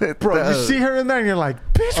gotta sit bro, down. you see her in there and you're like,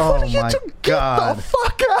 bitch, what are you doing? Get the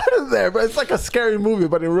fuck out of there, bro. It's like a scary movie,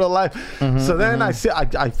 but in real life. So then I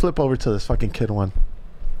flip over to this fucking kid one.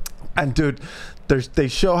 And dude, they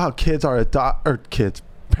show how kids are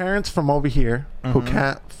parents from over here who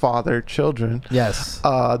can't father children. Yes.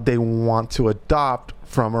 They want to adopt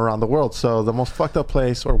from around the world. So the most fucked up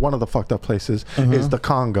place, or one of the fucked up places, is the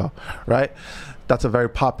Congo, right? That's a very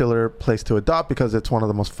popular place to adopt because it's one of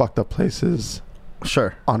the most fucked up places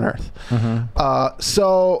on earth.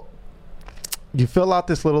 So you fill out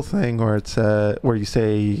this little thing where it's where you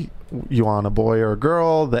say you want a boy or a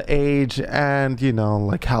girl, the age, and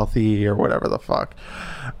like healthy or whatever the fuck.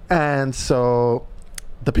 And so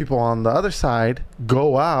the people on the other side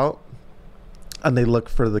go out and they look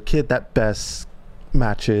for the kid that best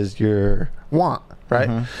matches your want,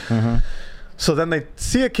 right? So then they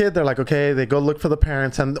see a kid, they're like, okay, they go look for the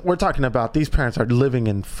parents, and we're talking about these parents are living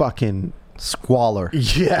in fucking squalor.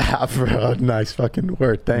 Yeah, bro. Nice fucking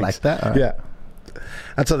word. Thanks. Like that? Right. Yeah.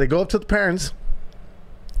 And so they go up to the parents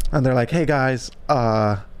and they're like, hey guys,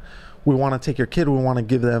 we want to take your kid. We want to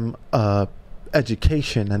give them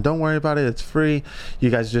education, and don't worry about it, it's free. You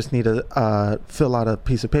guys just need to fill out a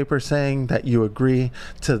piece of paper saying that you agree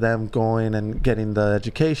to them going and getting the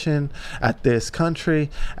education at this country,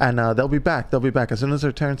 and they'll be back as soon as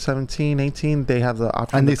they turn 17, 18. They have the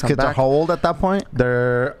option. And to these come kids back. are how old at that point?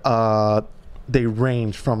 They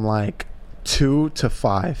range from like 2 to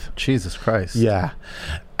 5. Jesus Christ. Yeah.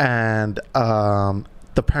 And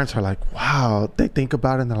the parents are like, wow. They think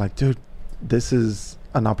about it and they're like, dude, this is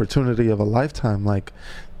an opportunity of a lifetime. Like,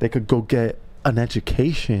 they could go get an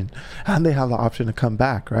education and they have the option to come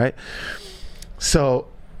back, right? So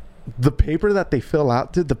the paper that they fill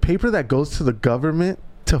out, dude, the paper that goes to the government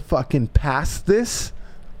to fucking pass this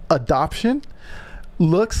adoption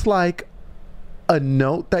looks like a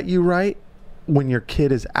note that you write when your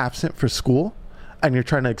kid is absent for school and you're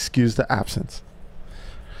trying to excuse the absence.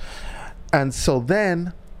 And so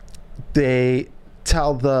then they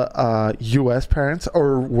tell the U.S. parents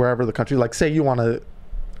or wherever the country, like say you want to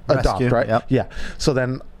adopt, right? Yep. Yeah. So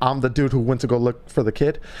then I'm the dude who went to go look for the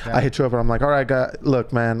kid. Yeah. I hit you up and I'm like, all right,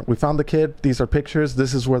 look, man, we found the kid. These are pictures.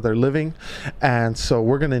 This is where they're living. And so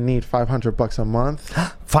we're going to need $500 a month.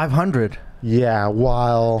 500. Yeah,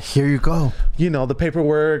 while here you go. The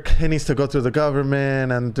paperwork, it needs to go through the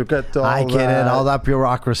government and to get all I get it, all that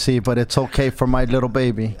bureaucracy, but it's okay for my little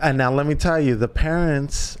baby. And now let me tell you, the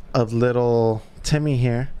parents of little Timmy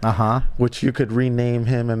here, which you could rename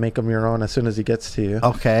him and make him your own as soon as he gets to you.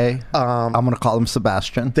 Okay. I'm gonna call him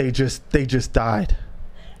Sebastian. They just died.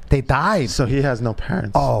 They died. So he has no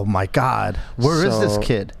parents. Oh my God. Where is this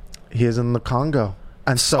kid? He is in the Congo.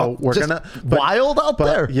 And so we're just gonna wild out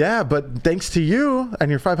there. Yeah, but thanks to you and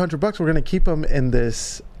your $500, we're gonna keep them in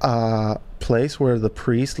this place where the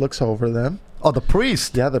priest looks over them. Oh, the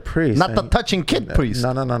priest. Yeah, the priest. Not the touching kid priest.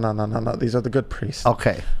 No. These are the good priests.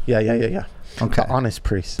 Okay. Yeah. Okay. The honest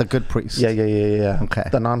priest. The good priest. Yeah. Okay.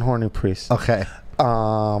 The non-horny priest. Okay.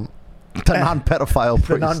 The The non-pedophile priest.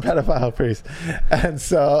 The non-pedophile priest. And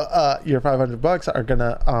so your $500 are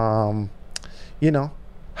gonna,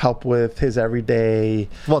 help with his everyday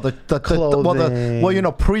clothing.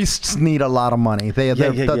 Well, priests need a lot of money.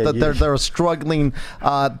 They're struggling.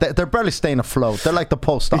 They're barely staying afloat. They're like the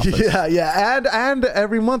post office. Yeah. And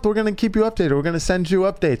every month we're gonna keep you updated. We're gonna send you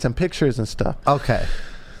updates and pictures and stuff. Okay.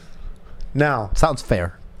 Now sounds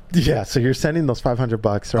fair. Yeah, so you're sending those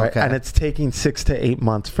 $500, right? Okay. And it's taking 6 to 8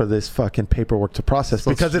 months for this fucking paperwork to process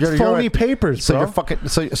because it's you're phony papers, so bro.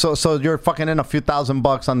 You're fucking in a few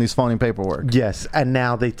 $1,000 on these phony paperwork. Yes, and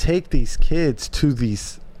now they take these kids to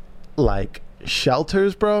these like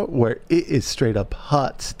shelters, bro, where it is straight up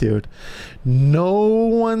huts, dude. No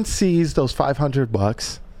one sees those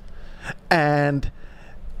 $500, and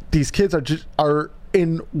these kids are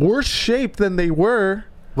in worse shape than they were.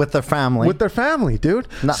 With their family, dude.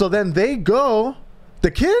 So then they go. The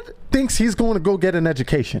kid thinks he's going to go get an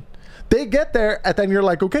education. They get there, and then you're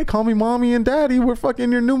like, okay, call me mommy and daddy. We're fucking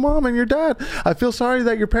your new mom and your dad. I feel sorry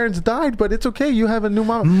that your parents died, but it's okay. You have a new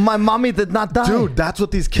mom. My mommy did not die. Dude, that's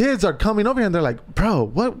what these kids are coming over here, and they're like, bro,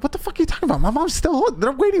 what the fuck are you talking about? My mom's still,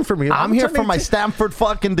 they're waiting for me. I'm here for my Stanford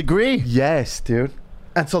fucking degree. Yes, dude.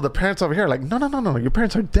 And so the parents over here are like, no, your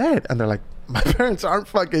parents are dead. And they're like, my parents aren't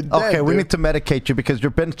fucking dead. Okay, we dude. need to medicate you because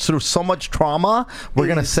you've been through so much trauma. We're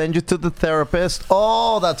going to send you to the therapist.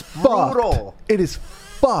 Oh, that's brutal. It is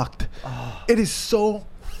fucked. Oh. It is so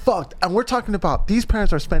fucked. And we're talking about these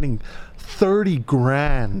parents are spending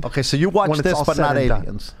 $30,000. Okay, so you watch this, but not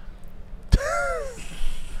aliens.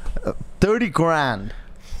 30 grand.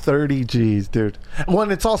 30 G's, dude. When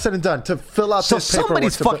it's all said and done, to fill out this paperwork.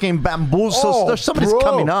 Somebody's fucking bamboozled. There's somebody's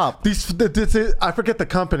coming up. I forget the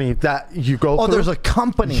company that you go through. Oh, there's a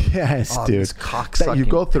company. Yes, dude. That you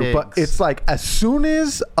go through. Pigs. But it's like as soon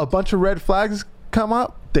as a bunch of red flags come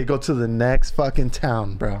up, they go to the next fucking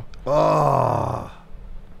town, bro. Oh.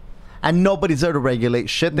 And nobody's there to regulate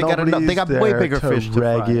shit. They got way bigger fish to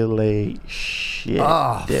regulate shit.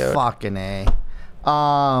 Oh, dude. Fucking A.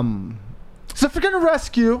 So if you're gonna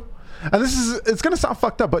rescue, and it's gonna sound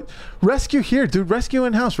fucked up, but rescue here, dude. Rescue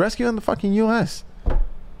in house. Rescue in the fucking U.S.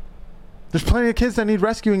 There's plenty of kids that need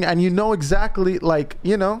rescuing, and you know exactly,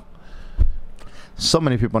 So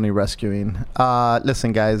many people need rescuing.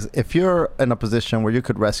 Listen, guys, if you're in a position where you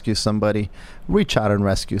could rescue somebody, reach out and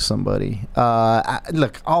rescue somebody.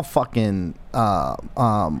 Look, all fucking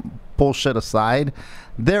bullshit aside,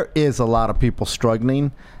 there is a lot of people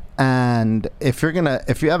struggling. And if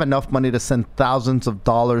you have enough money to send thousands of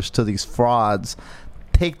dollars to these frauds,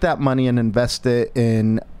 take that money and invest it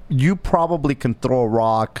in. You probably can throw a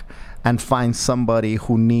rock and find somebody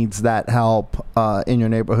who needs that help in your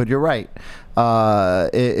neighborhood. You're right.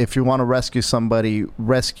 If you want to rescue somebody,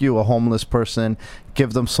 rescue a homeless person,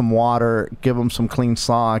 give them some water, give them some clean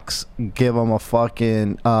socks, give them a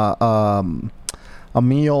fucking a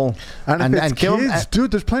meal, and if it's kids,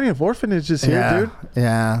 dude, there's plenty of orphanages here, dude.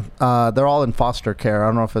 Yeah, they're all in foster care. I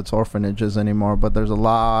don't know if it's orphanages anymore, but there's a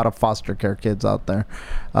lot of foster care kids out there.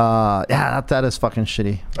 That is fucking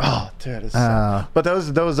shitty. Oh, dude, it's sad. But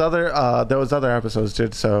those other episodes,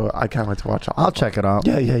 dude. So I can't wait to watch all. I'll check it out.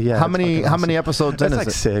 Yeah. How many episodes? It's in like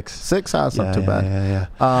is it? 6. 6. That's not too bad. Yeah.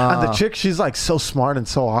 And the chick, she's like so smart and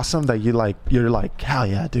so awesome that you're like, hell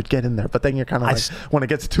yeah, dude, get in there. But then you're kind of like, when it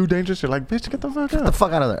gets too dangerous, you're like, bitch, get the fuck out. Get the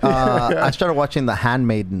fuck out of there. I started watching The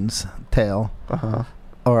Handmaiden's Tale,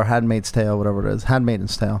 or Handmaid's Tale, whatever it is.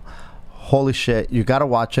 Handmaiden's Tale. Holy shit, you gotta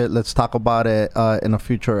watch it. Let's talk about it in a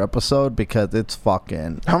future episode because it's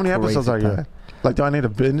fucking. How many episodes are you in? Like, do I need to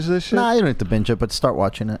binge this shit? Nah, you don't need to binge it, but start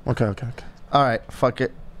watching it. Okay. All right, fuck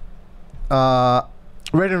it.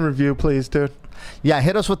 Rate and review, please, dude. Yeah,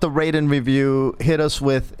 hit us with the rate and review. Hit us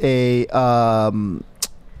with a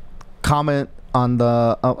comment on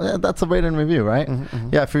the that's a rate and review, right?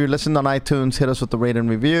 Yeah, if you're listening on iTunes, hit us with the rate and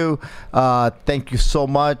review. Thank you so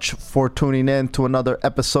much for tuning in to another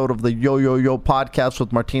episode of the Yo podcast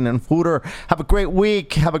with Martina and Hooter. Have a great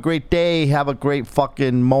week, have a great day, have a great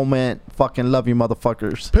fucking moment. Fucking love you,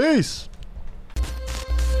 motherfuckers. Peace.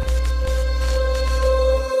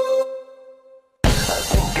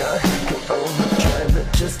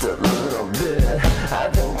 Just a little bit. I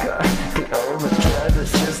think I could overdrive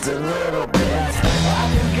this just a little bit. I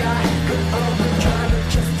think I could overdrive it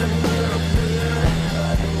just a little bit.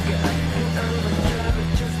 I think I could overdrive it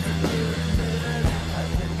just a little bit.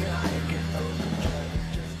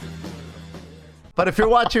 But if you're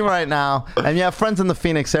watching right now and you have friends in the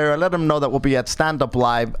Phoenix area, let them know that we'll be at Stand Up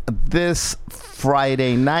Live this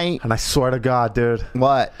Friday night. And I swear to God, dude,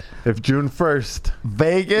 What? if June 1st,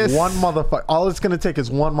 Vegas? one motherfucker, all it's going to take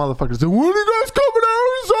is one motherfucker to say, when are you guys coming to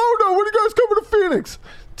Arizona? When are you guys coming to Phoenix?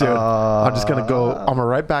 Dude, I'm just going to go, I'm going to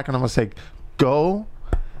write back and I'm going to say, go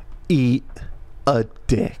eat a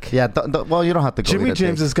dick. Yeah, well, you don't have to go. Jimmy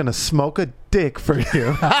James is going to smoke a dick for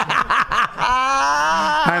you.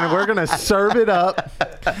 And we're going to serve it up.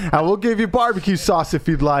 And we'll give you barbecue sauce if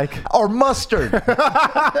you'd like. Or mustard.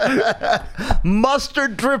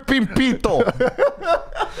 Mustard dripping pito.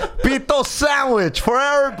 Pito sandwich for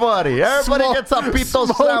everybody. Everybody gets a pito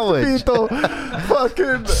smoked sandwich. Pito.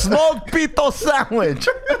 Fucking Smoked pito sandwich.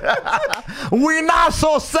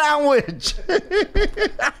 Winazo sandwich.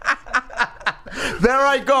 There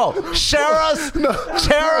I go. Share us.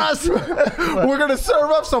 Share us. We're gonna serve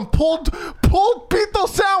up some pulled pito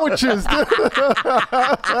sandwiches, dude.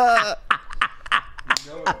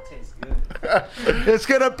 It tastes good. It's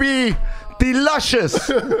gonna be delicious.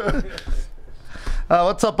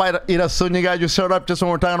 What's up, Ira Zuniga? You showed up just when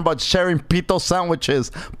we're talking about sharing pito sandwiches,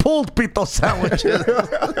 pulled pito sandwiches.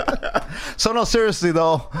 So no, seriously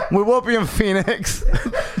though, we will be in Phoenix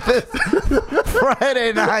this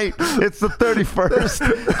Friday night. It's the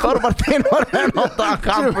 31st. Go to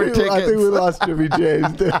MartinoMoreno.com for tickets. I think we lost Jimmy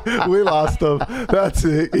James, dude. We lost him. That's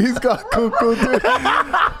it. He's got cuckoo, dude.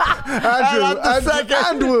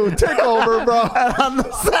 Andrew, take over, bro. And on the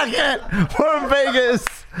 2nd, we're in Vegas.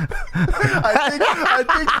 I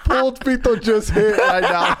think pulled pito just hit right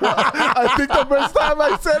now. I think the first time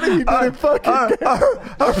I said it, he didn't fucking.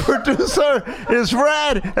 Our producer is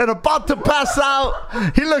red and about to pass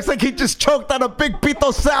out. He looks like he just choked on a big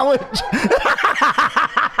pito sandwich.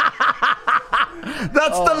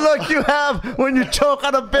 That's the look you have when you choke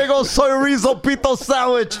on a big old chorizo pito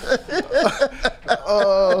sandwich.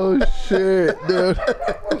 Oh shit, dude.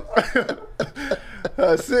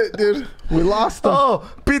 That's it, dude. We lost him. Oh,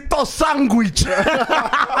 pito sandwich.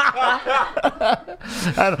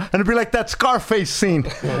 And it'd be like that Scarface scene.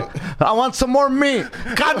 I want some more meat.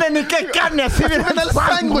 Carne ni que carne, así viene el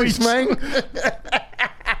sandwich, man.